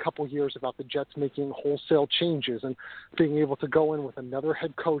every couple of years about the Jets making wholesale changes and being able to go in with another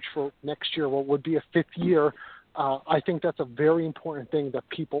head coach for next year, what would be a 5th year. I think that's a very important thing that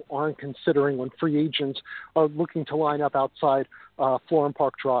people aren't considering when free agents are looking to line up outside Florham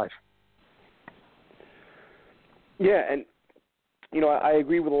Park Drive. Yeah, and, I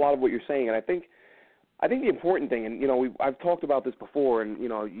agree with a lot of what you're saying, and I think the important thing, and, I've talked about this before, and,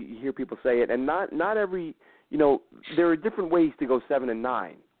 you hear people say it, and not every, there are different ways to go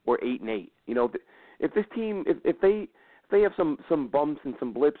 7-9 or 8-8. If this team, if they have some bumps and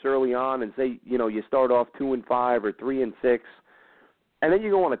some blips early on and say, you start off 2-5 or 3-6, and then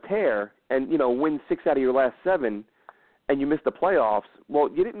you go on a tear and, win 6 out of your last 7 and you miss the playoffs, well,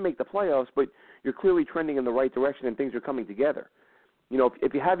 you didn't make the playoffs, but you're clearly trending in the right direction and things are coming together.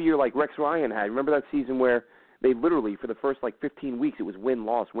 If you have a year like Rex Ryan had, remember that season where they literally, for the first 15 weeks, it was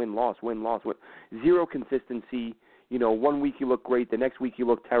win-loss, win-loss, win-loss, zero consistency. 1 week you look great, the next week you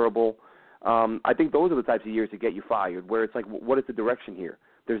look terrible. I think those are the types of years that get you fired, where it's like, what is the direction here?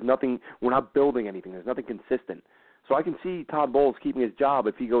 There's nothing, we're not building anything. There's nothing consistent. So I can see Todd Bowles keeping his job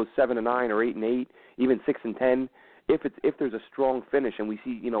if he goes 7-9 or 8-8, even 6-10, if there's a strong finish and we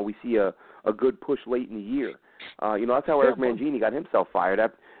see a good push late in the year. That's how Eric Mangini got himself fired.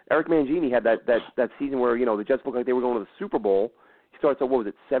 Eric Mangini had that season where, the Jets looked like they were going to the Super Bowl. He starts at,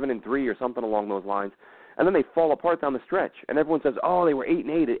 7-3 or something along those lines. And then they fall apart down the stretch. And everyone says, oh, they were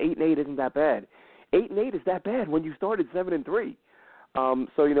 8-8. 8-8 isn't that bad. 8-8 is that bad when you started 7-3. So,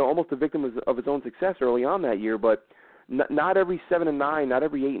 almost a victim of his own success early on that year. But not every 7-9, not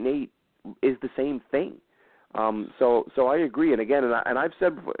every 8-8 is the same thing. So I agree. And again, and I've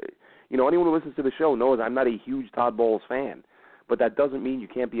said before, anyone who listens to the show knows I'm not a huge Todd Bowles fan, but that doesn't mean you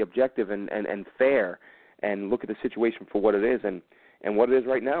can't be objective and fair and look at the situation for what it is. And what it is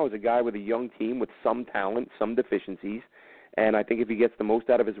right now is a guy with a young team with some talent, some deficiencies. And I think if he gets the most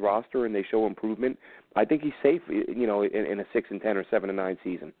out of his roster and they show improvement, I think he's safe, in a 6-10 or 7-9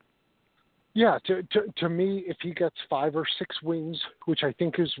 season. Yeah, to me, if he gets 5 or 6 wins, which I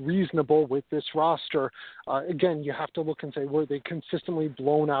think is reasonable with this roster, again, you have to look and say, were they consistently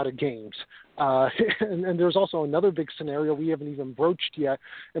blown out of games? And there's also another big scenario we haven't even broached yet,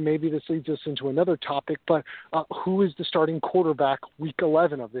 and maybe this leads us into another topic, but who is the starting quarterback week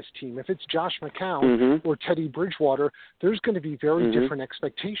 11 of this team? If it's Josh McCown or Teddy Bridgewater, there's going to be very different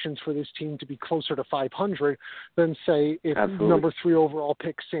expectations for this team to be closer to 500 than, say, if number 3 overall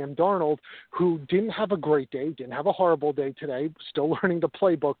pick Sam Darnold, who didn't have a great day, didn't have a horrible day today, still learning the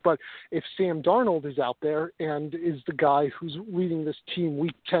playbook, but if Sam Darnold is out there and is the guy who's leading this team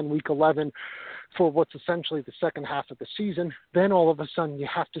week 10, week 11, for what's essentially the second half of the season, then all of a sudden you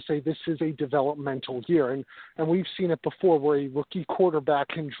have to say this is a developmental year. And we've seen it before where a rookie quarterback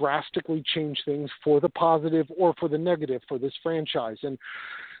can drastically change things for the positive or for the negative for this franchise. And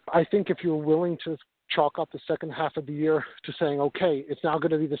I think if you're willing to chalk up the second half of the year to saying, okay, it's now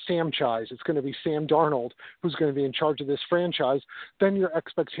going to be the Sam-chise, it's going to be Sam Darnold who's going to be in charge of this franchise, then your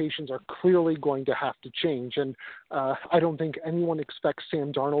expectations are clearly going to have to change. And I don't think anyone expects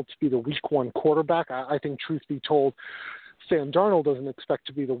Sam Darnold to be the week 1 quarterback. I think, truth be told, Sam Darnold doesn't expect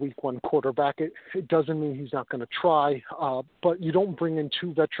to be the week 1 quarterback. It doesn't mean he's not going to try, but you don't bring in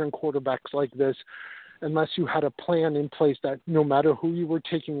 2 veteran quarterbacks like this unless you had a plan in place that no matter who you were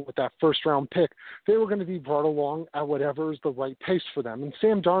taking with that first-round pick, they were going to be brought along at whatever is the right pace for them. And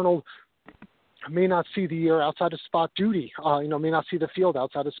Sam Darnold may not see the year outside of spot duty, may not see the field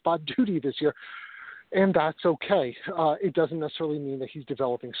outside of spot duty this year, and that's okay. It doesn't necessarily mean that he's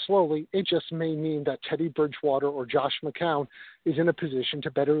developing slowly. It just may mean that Teddy Bridgewater or Josh McCown is in a position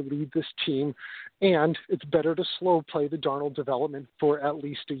to better lead this team, and it's better to slow play the Darnold development for at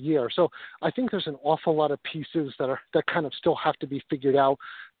least a year. So I think there's an awful lot of pieces that kind of still have to be figured out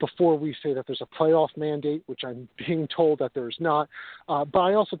before we say that there's a playoff mandate, which I'm being told that there's not. But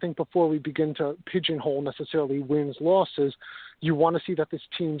I also think before we begin to pigeonhole necessarily wins, losses, you want to see that this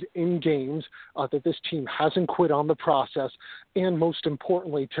team's in games, that this team hasn't quit on the process, and most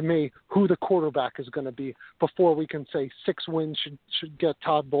importantly to me, who the quarterback is going to be before we can say 6 wins should get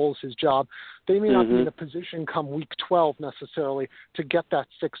Todd Bowles his job. They may not be in a position come week 12 necessarily to get that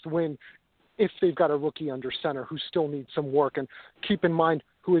 6th win if they've got a rookie under center who still needs some work, and keep in mind,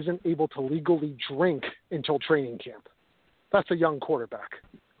 who isn't able to legally drink until training camp. That's a young quarterback.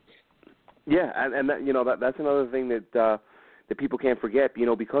 Yeah, and that, that's another thing that people can't forget,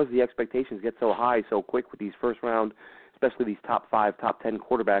 because the expectations get so high so quick with these first round, especially these top 5, top 10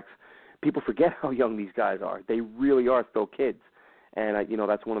 quarterbacks, people forget how young these guys are. They really are still kids. And,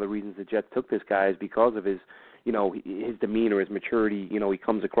 that's one of the reasons the Jets took this guy is because of his, his demeanor, his maturity. He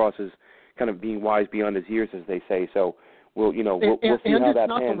comes across as kind of being wise beyond his years, as they say. So, we'll see how that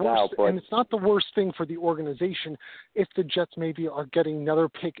pans out. But and it's not the worst thing for the organization if the Jets maybe are getting another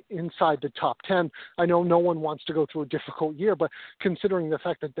pick inside the top 10. I know no one wants to go through a difficult year, but considering the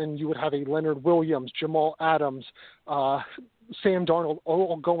fact that then you would have a Leonard Williams, Jamal Adams, Sam Darnold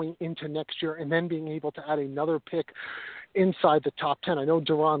all going into next year and then being able to add another pick inside the top 10. I know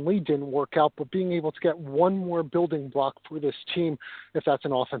Duron Lee didn't work out, but being able to get one more building block for this team, if that's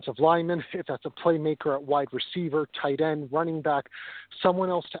an offensive lineman, if that's a playmaker at wide receiver, tight end, running back, someone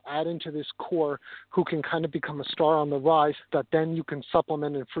else to add into this core who can kind of become a star on the rise that then you can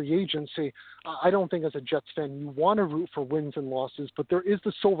supplement in free agency. I don't think as a Jets fan you want to root for wins and losses, but there is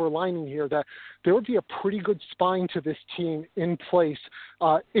the silver lining here that there would be a pretty good spine to this team in place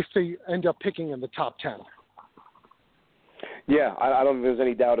if they end up picking in the top 10. Yeah, I don't think there's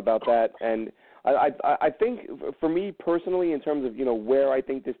any doubt about that. And I think for me personally, in terms of, where I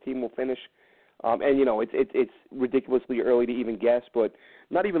think this team will finish, and, it's ridiculously early to even guess, but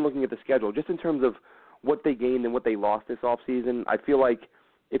not even looking at the schedule, just in terms of what they gained and what they lost this offseason, I feel like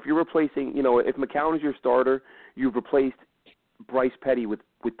if you're replacing, if McCown is your starter, you've replaced Bryce Petty with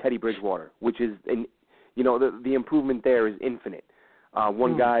Teddy Bridgewater, which is, the improvement there is infinite.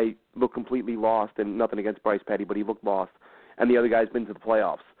 One guy looked completely lost, and nothing against Bryce Petty, but he looked lost. And the other guy's been to the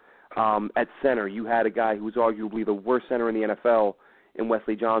playoffs. At center, you had a guy who was arguably the worst center in the NFL in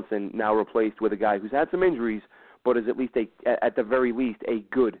Wesley Johnson, now replaced with a guy who's had some injuries, but is at least at the very least a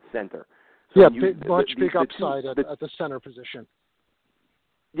good center. So big upside at the center position.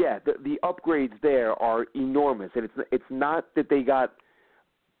 Yeah, the upgrades there are enormous, and it's not that they got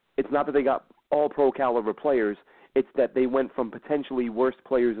all-pro caliber players. It's that they went from potentially worst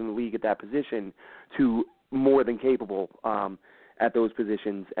players in the league at that position to more than capable at those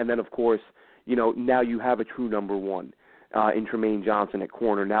positions. And then, of course, now you have a true number one in Tremaine Johnson at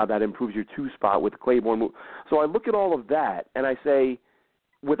corner. Now that improves your 2 spot with the Claiborne move. So I look at all of that, and I say,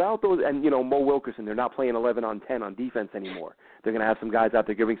 without those, and, Mo Wilkerson, they're not playing 11 on 10 on defense anymore. They're going to have some guys out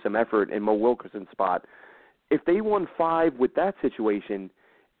there giving some effort in Mo Wilkerson's spot. If they won 5 with that situation,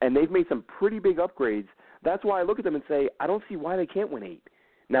 and they've made some pretty big upgrades, that's why I look at them and say, I don't see why they can't win 8.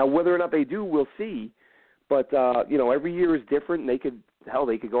 Now, whether or not they do, we'll see. But, every year is different, and they could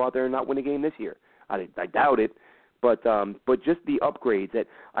go out there and not win a game this year. I doubt it. But just the upgrades that,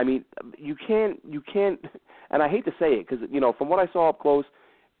 you can't, and I hate to say it because, from what I saw up close,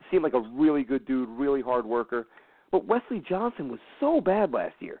 seemed like a really good dude, really hard worker. But Wesley Johnson was so bad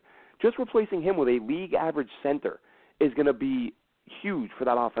last year. Just replacing him with a league average center is going to be huge for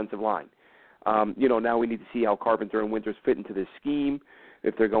that offensive line. Now we need to see how Carpenter and Winters fit into this scheme,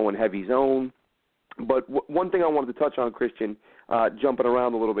 if they're going heavy zone. But one thing I wanted to touch on, Kristian, jumping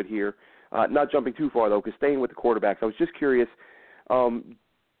around a little bit here, not jumping too far, though, because staying with the quarterbacks, I was just curious,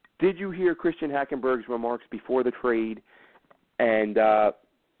 did you hear Christian Hackenberg's remarks before the trade? And,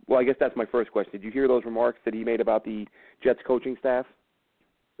 I guess that's my first question. Did you hear those remarks that he made about the Jets coaching staff?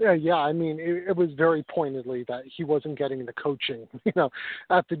 Yeah. It was very pointedly that he wasn't getting the coaching,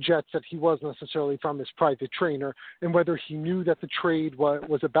 at the Jets, that he wasn't necessarily from his private trainer, and whether he knew that the trade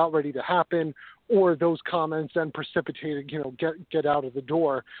was about ready to happen or those comments then precipitated, get out of the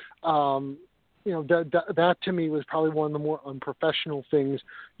door. That to me was probably one of the more unprofessional things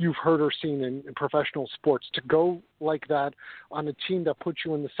you've heard or seen in professional sports. To go like that on a team that put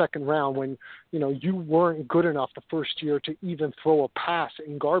you in the second round when, you weren't good enough the first year to even throw a pass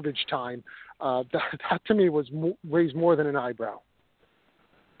in garbage time, that to me was raised more than an eyebrow.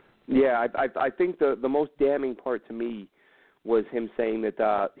 Yeah, I think the most damning part to me was him saying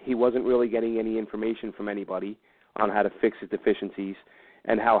that he wasn't really getting any information from anybody on how to fix his deficiencies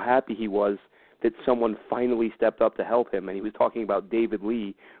and how happy he was that someone finally stepped up to help him. And he was talking about David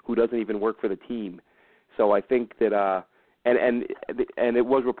Lee, who doesn't even work for the team. So I think that, and it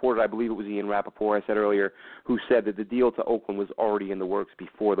was reported, I believe it was Ian Rappaport, I said earlier, who said that the deal to Oakland was already in the works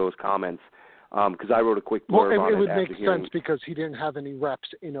before those comments. Because I wrote a quick blurb on it. It would make hearing... sense because he didn't have any reps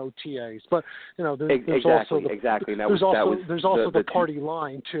in OTAs. But there's exactly. There's also the party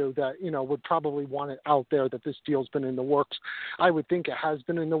line too that would probably want it out there that this deal's been in the works. I would think it has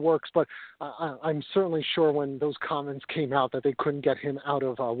been in the works, but I'm certainly sure when those comments came out that they couldn't get him out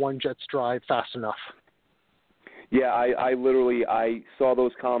of One Jets Drive fast enough. Yeah, I saw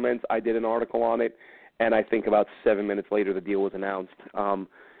those comments. I did an article on it, and I think about 7 minutes later the deal was announced.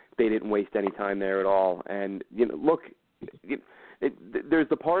 They didn't waste any time there at all. And look, there's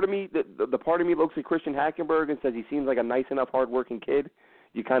the part of me the part of me looks at Christian Hackenberg and says he seems like a nice enough, hardworking kid.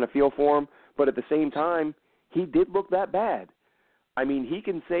 You kind of feel for him, but at the same time, he did look that bad. He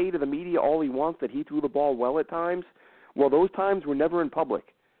can say to the media all he wants that he threw the ball well at times. Well, those times were never in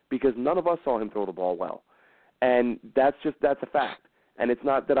public because none of us saw him throw the ball well, and that's a fact. And it's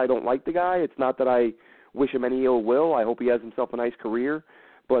not that I don't like the guy. It's not that I wish him any ill will. I hope he has himself a nice career.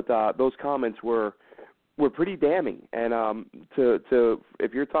 But those comments were pretty damning. And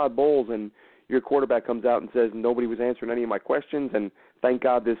if you're Todd Bowles and your quarterback comes out and says nobody was answering any of my questions, and thank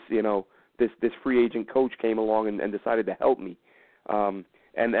God this free agent coach came along and decided to help me,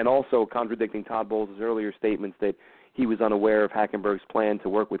 and also contradicting Todd Bowles' earlier statements that he was unaware of Hackenberg's plan to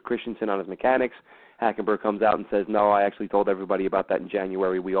work with Christensen on his mechanics. Hackenberg comes out and says, no, I actually told everybody about that in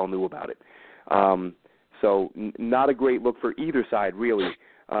January. We all knew about it. So not a great look for either side, really.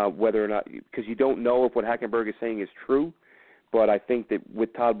 Whether or not, because you don't know if what Hackenberg is saying is true, but I think that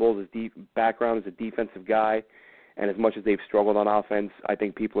with Todd Bowles' background as a defensive guy, and as much as they've struggled on offense, I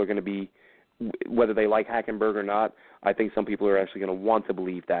think people are going to be, whether they like Hackenberg or not, I think some people are actually going to want to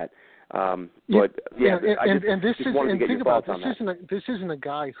believe that. This isn't a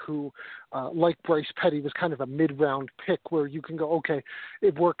guy who, like Bryce Petty, was kind of a mid-round pick where you can go, okay,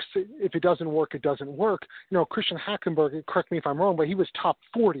 it works. If it doesn't work, it doesn't work. Christian Hackenberg, correct me if I'm wrong, but he was top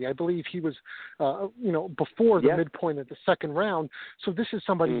 40. I believe he was, before the midpoint of the second round. So this is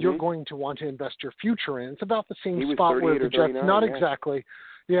somebody you're going to want to invest your future in. It's about the same spot where the Jets, not exactly.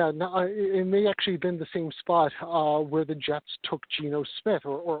 Yeah, no, it may actually have been the same spot where the Jets took Geno Smith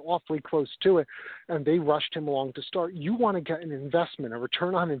or awfully close to it, and they rushed him along to start. You want to get an investment, a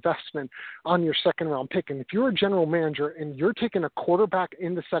return on investment on your second-round pick. And if you're a general manager and you're taking a quarterback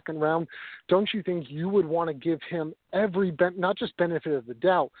in the second round, don't you think you would want to give him not just benefit of the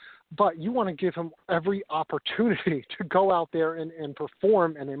doubt, but you want to give him every opportunity to go out there and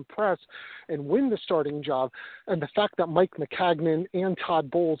perform and impress and win the starting job. And the fact that Mike McCagnon and Todd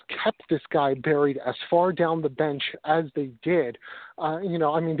Bowles kept this guy buried as far down the bench as they did,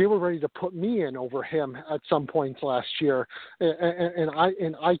 they were ready to put me in over him at some points last year. And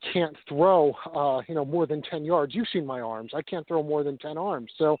I can't throw, more than 10 yards. You've seen my arms. I can't throw more than 10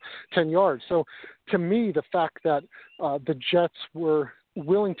 yards. So to me, the fact that the Jets were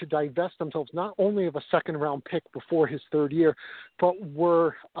willing to divest themselves not only of a second-round pick before his third year, but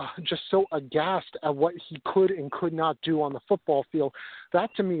were just so aghast at what he could and could not do on the football field, that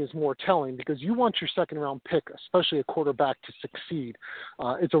to me is more telling, because you want your second-round pick, especially a quarterback, to succeed.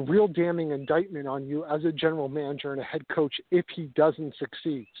 It's a real damning indictment on you as a general manager and a head coach if he doesn't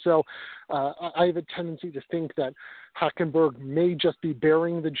succeed. So I have a tendency to think that Hackenberg may just be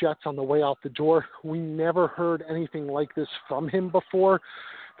burying the Jets on the way out the door. We never heard anything like this from him before.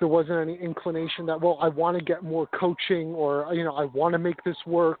 There wasn't any inclination that, I want to get more coaching, or, I want to make this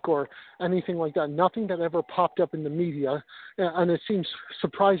work, or anything like that. Nothing that ever popped up in the media. And it seems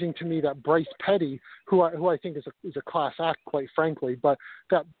surprising to me that Bryce Petty, who I think is a class act, quite frankly, but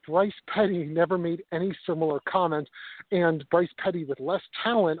that Bryce Petty never made any similar comments. And Bryce Petty, with less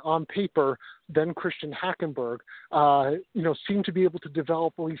talent on paper than Kristian Hackenberg, seemed to be able to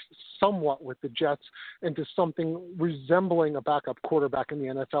develop at least somewhat with the Jets into something resembling a backup quarterback in the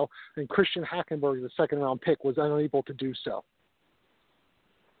NFL. And Kristian Hackenberg, the second-round pick, was unable to do so.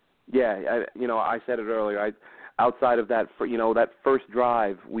 Yeah, I said it earlier. Outside of that, that first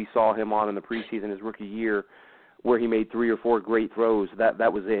drive we saw him on in the preseason his rookie year, where he made 3 or 4 great throws,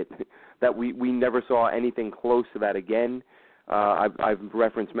 that was it. That we never saw anything close to that again. I've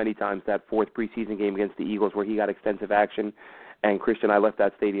referenced many times that fourth preseason game against the Eagles where he got extensive action, and Kristian, I left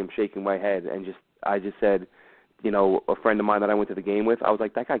that stadium shaking my head, and I just said, a friend of mine that I went to the game with, I was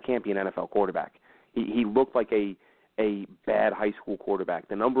like, that guy can't be an NFL quarterback. He looked like a bad high school quarterback.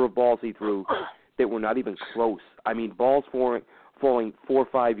 The number of balls he threw that were not even close. I mean, balls falling 4 or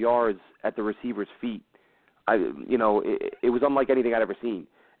 5 yards at the receiver's feet. It was unlike anything I'd ever seen,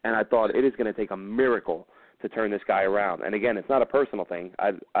 and I thought it is going to take a miracle to turn this guy around. And again, it's not a personal thing.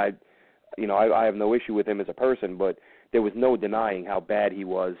 I have no issue with him as a person, but there was no denying how bad he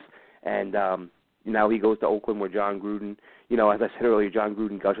was. And now he goes to Oakland where John Gruden, as I said earlier, John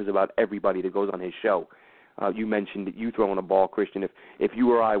Gruden gushes about everybody that goes on his show. You mentioned you throwing a ball, Kristian. If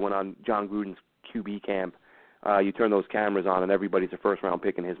you or I went on John Gruden's QB camp, you turn those cameras on and everybody's a first-round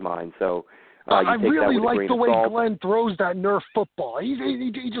pick in his mind. So I really like the way Glenn throws that Nerf football. He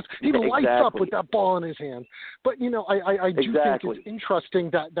lights up with that ball in his hand. But, I do think it's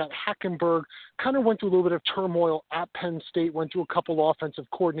interesting that Hackenberg kind of went through a little bit of turmoil at Penn State, went through a couple offensive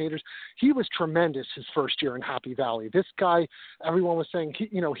coordinators. He was tremendous his first year in Happy Valley. This guy, everyone was saying,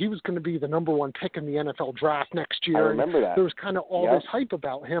 he was going to be the number 1 pick in the NFL draft next year. I remember that. There was kind of all this hype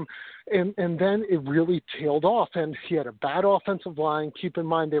about him. And then it really tailed off, and he had a bad offensive line. Keep in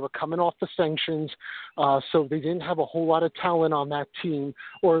mind, they were coming off the sanctions, so they didn't have a whole lot of talent on that team,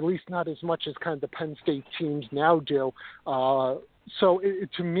 or at least not as much as kind of the Penn State teams now do. So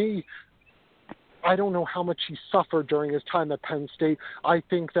to me, I don't know how much he suffered during his time at Penn State. I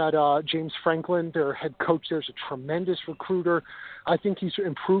think that James Franklin, their head coach, there's a tremendous recruiter. I think he's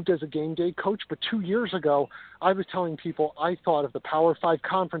improved as a game day coach. But 2 years ago, I was telling people I thought of the Power 5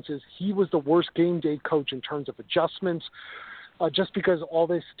 conferences, he was the worst game day coach in terms of adjustments, just because all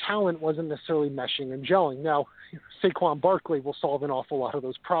this talent wasn't necessarily meshing and gelling. Now, Saquon Barkley will solve an awful lot of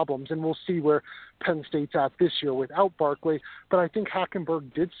those problems, and we'll see where Penn State's at this year without Barkley. But I think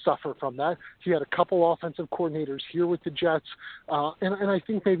Hackenberg did suffer from that. He had a couple offensive coordinators here with the Jets, and I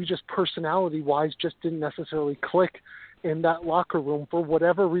think maybe just personality-wise just didn't necessarily click in that locker room for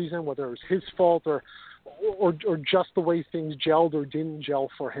whatever reason, whether it was his fault or just the way things gelled or didn't gel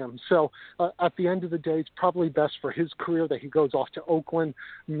for him. So at the end of the day, it's probably best for his career that he goes off to Oakland.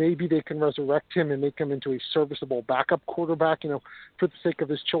 Maybe they can resurrect him and make him into a serviceable backup quarterback. For the sake of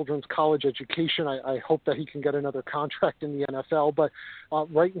his children's college education, I hope that he can get another contract in the NFL. But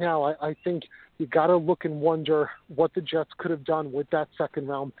right now, I think you got to look and wonder what the Jets could have done with that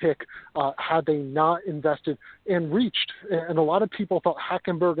second-round pick had they not invested and reached. And a lot of people thought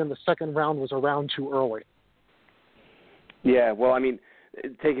Hackenberg in the second round was around too early. Yeah, well, I mean,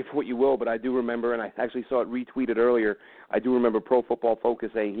 take it for what you will, but I do remember, and I actually saw it retweeted earlier, I do remember Pro Football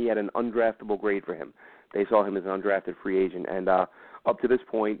Focus saying he had an undraftable grade for him. They saw him as an undrafted free agent, and up to this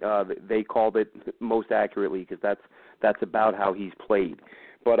point, they called it most accurately because that's about how he's played.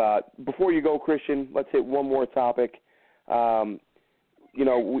 But before you go, Kristian, let's hit one more topic.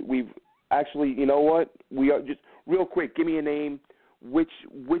 We've actually, you know what? real quick, give me a name. Which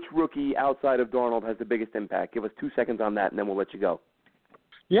rookie outside of Darnold has the biggest impact? Give us 2 seconds on that, and then we'll let you go.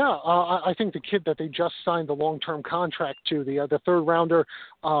 Yeah, I think the kid that they just signed the long-term contract to, the third rounder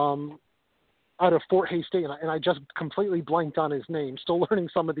out of Fort Hays State, and I just completely blanked on his name. Still learning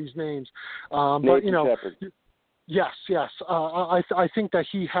some of these names, but you know. Shepard. Yes. I think that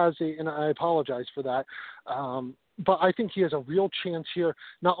he has and I apologize for that, but I think he has a real chance here,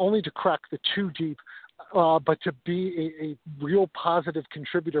 not only to crack the 2 deep, but to be a real positive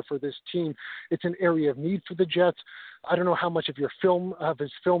contributor for this team. It's an area of need for the Jets. I don't know how much of his film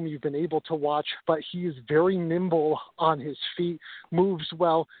you've been able to watch, but he is very nimble on his feet, moves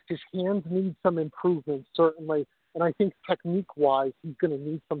well. His hands need some improvement, certainly. And I think technique-wise, he's going to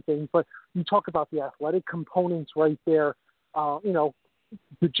need some things. But you talk about the athletic components right there. You know,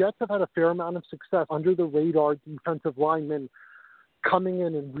 the Jets have had a fair amount of success under the radar defensive linemen coming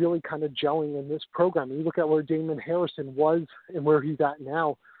in and really kind of gelling in this program. And you look at where Damon Harrison was and where he's at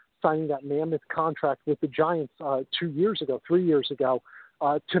now, signing that mammoth contract with the Giants 3 years ago.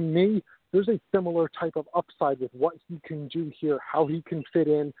 To me, there's a similar type of upside with what he can do here, how he can fit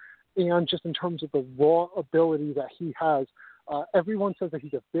in, and just in terms of the raw ability that he has. Everyone says that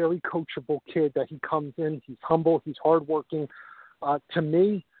he's a very coachable kid, that he comes in, he's humble, he's hardworking. To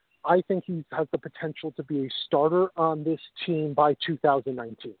me, I think he has the potential to be a starter on this team by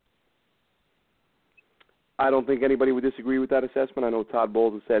 2019. I don't think anybody would disagree with that assessment. I know Todd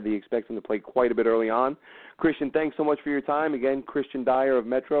Bowles has said he expects him to play quite a bit early on. Kristian, thanks so much for your time. Again, Kristian Dyer of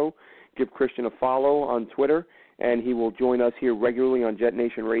Metro. Give Kristian a follow on Twitter, and he will join us here regularly on Jet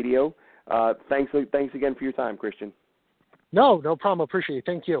Nation Radio. Thanks again for your time, Kristian. No problem. Appreciate it.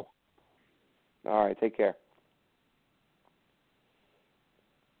 Thank you. All right, take care.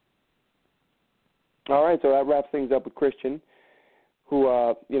 All right, so that wraps things up with Kristian, who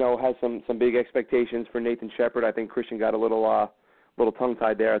has some big expectations for Nathan Shepard. I think Kristian got a little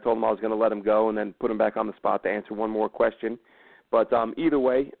tongue-tied there. I told him I was going to let him go and then put him back on the spot to answer one more question. But either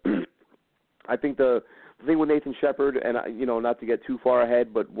way, I think the thing with Nathan Shepard, and not to get too far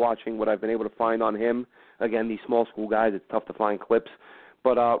ahead, but watching what I've been able to find on him, again, these small school guys, it's tough to find clips,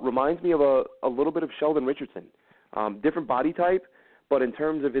 but reminds me of a little bit of Sheldon Richardson. Different body type, but in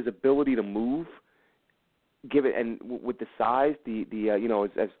terms of his ability to move, and with the size,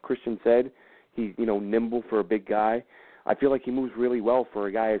 as Kristian said, he's nimble for a big guy. I feel like he moves really well for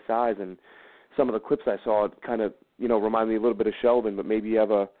a guy his size, and some of the clips I saw kind of remind me a little bit of Sheldon, but maybe you have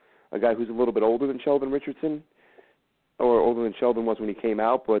a guy who's a little bit older than Sheldon Richardson, or older than Sheldon was when he came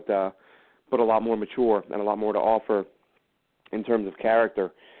out, but a lot more mature and a lot more to offer in terms of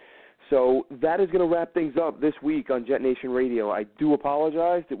character. So that is going to wrap things up this week on Jet Nation Radio. I do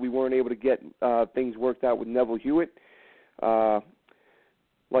apologize that we weren't able to get things worked out with Neville Hewitt.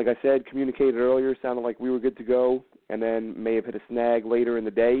 Like I said, communicated earlier, sounded like we were good to go, and then may have hit a snag later in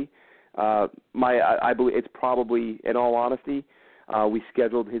the day. I believe it's probably, in all honesty, we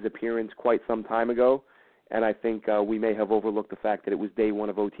scheduled his appearance quite some time ago, and I think we may have overlooked the fact that it was day one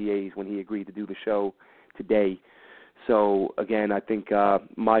of OTAs when he agreed to do the show today. So, again, I think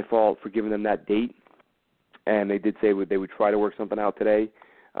my fault for giving them that date, and they did say they would try to work something out today.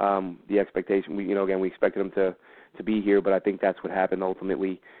 The expectation, we expected them to be here, but I think that's what happened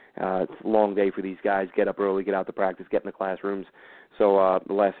ultimately. It's a long day for these guys. Get up early, get out to practice, get in the classrooms. So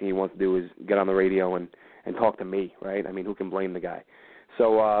the last thing he wants to do is get on the radio and talk to me, right? I mean, who can blame the guy?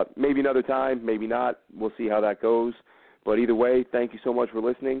 So maybe another time, maybe not. We'll see how that goes. But either way, thank you so much for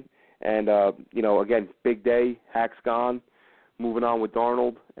listening. And, again, big day, Hack's gone, moving on with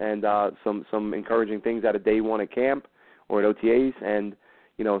Darnold, and some encouraging things out of day one at camp or at OTAs, and,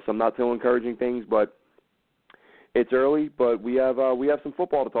 some not so encouraging things, but it's early, but we have some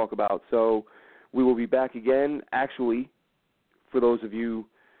football to talk about. So we will be back again. Actually, for those of you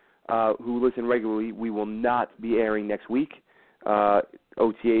who listen regularly, we will not be airing next week.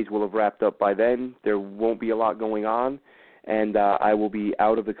 OTAs will have wrapped up by then. There won't be a lot going on. And I will be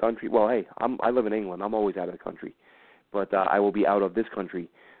out of the country. Well, hey, I live in England. I'm always out of the country. But I will be out of this country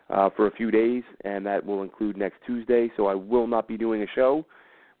for a few days, and that will include next Tuesday. So I will not be doing a show,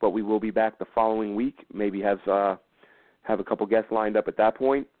 but we will be back the following week. Maybe have a couple guests lined up at that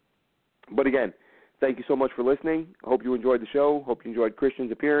point. But, again, thank you so much for listening. I hope you enjoyed the show. Hope you enjoyed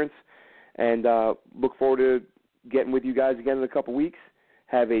Kristian's appearance. And look forward to getting with you guys again in a couple weeks.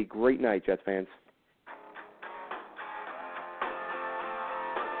 Have a great night, Jets fans.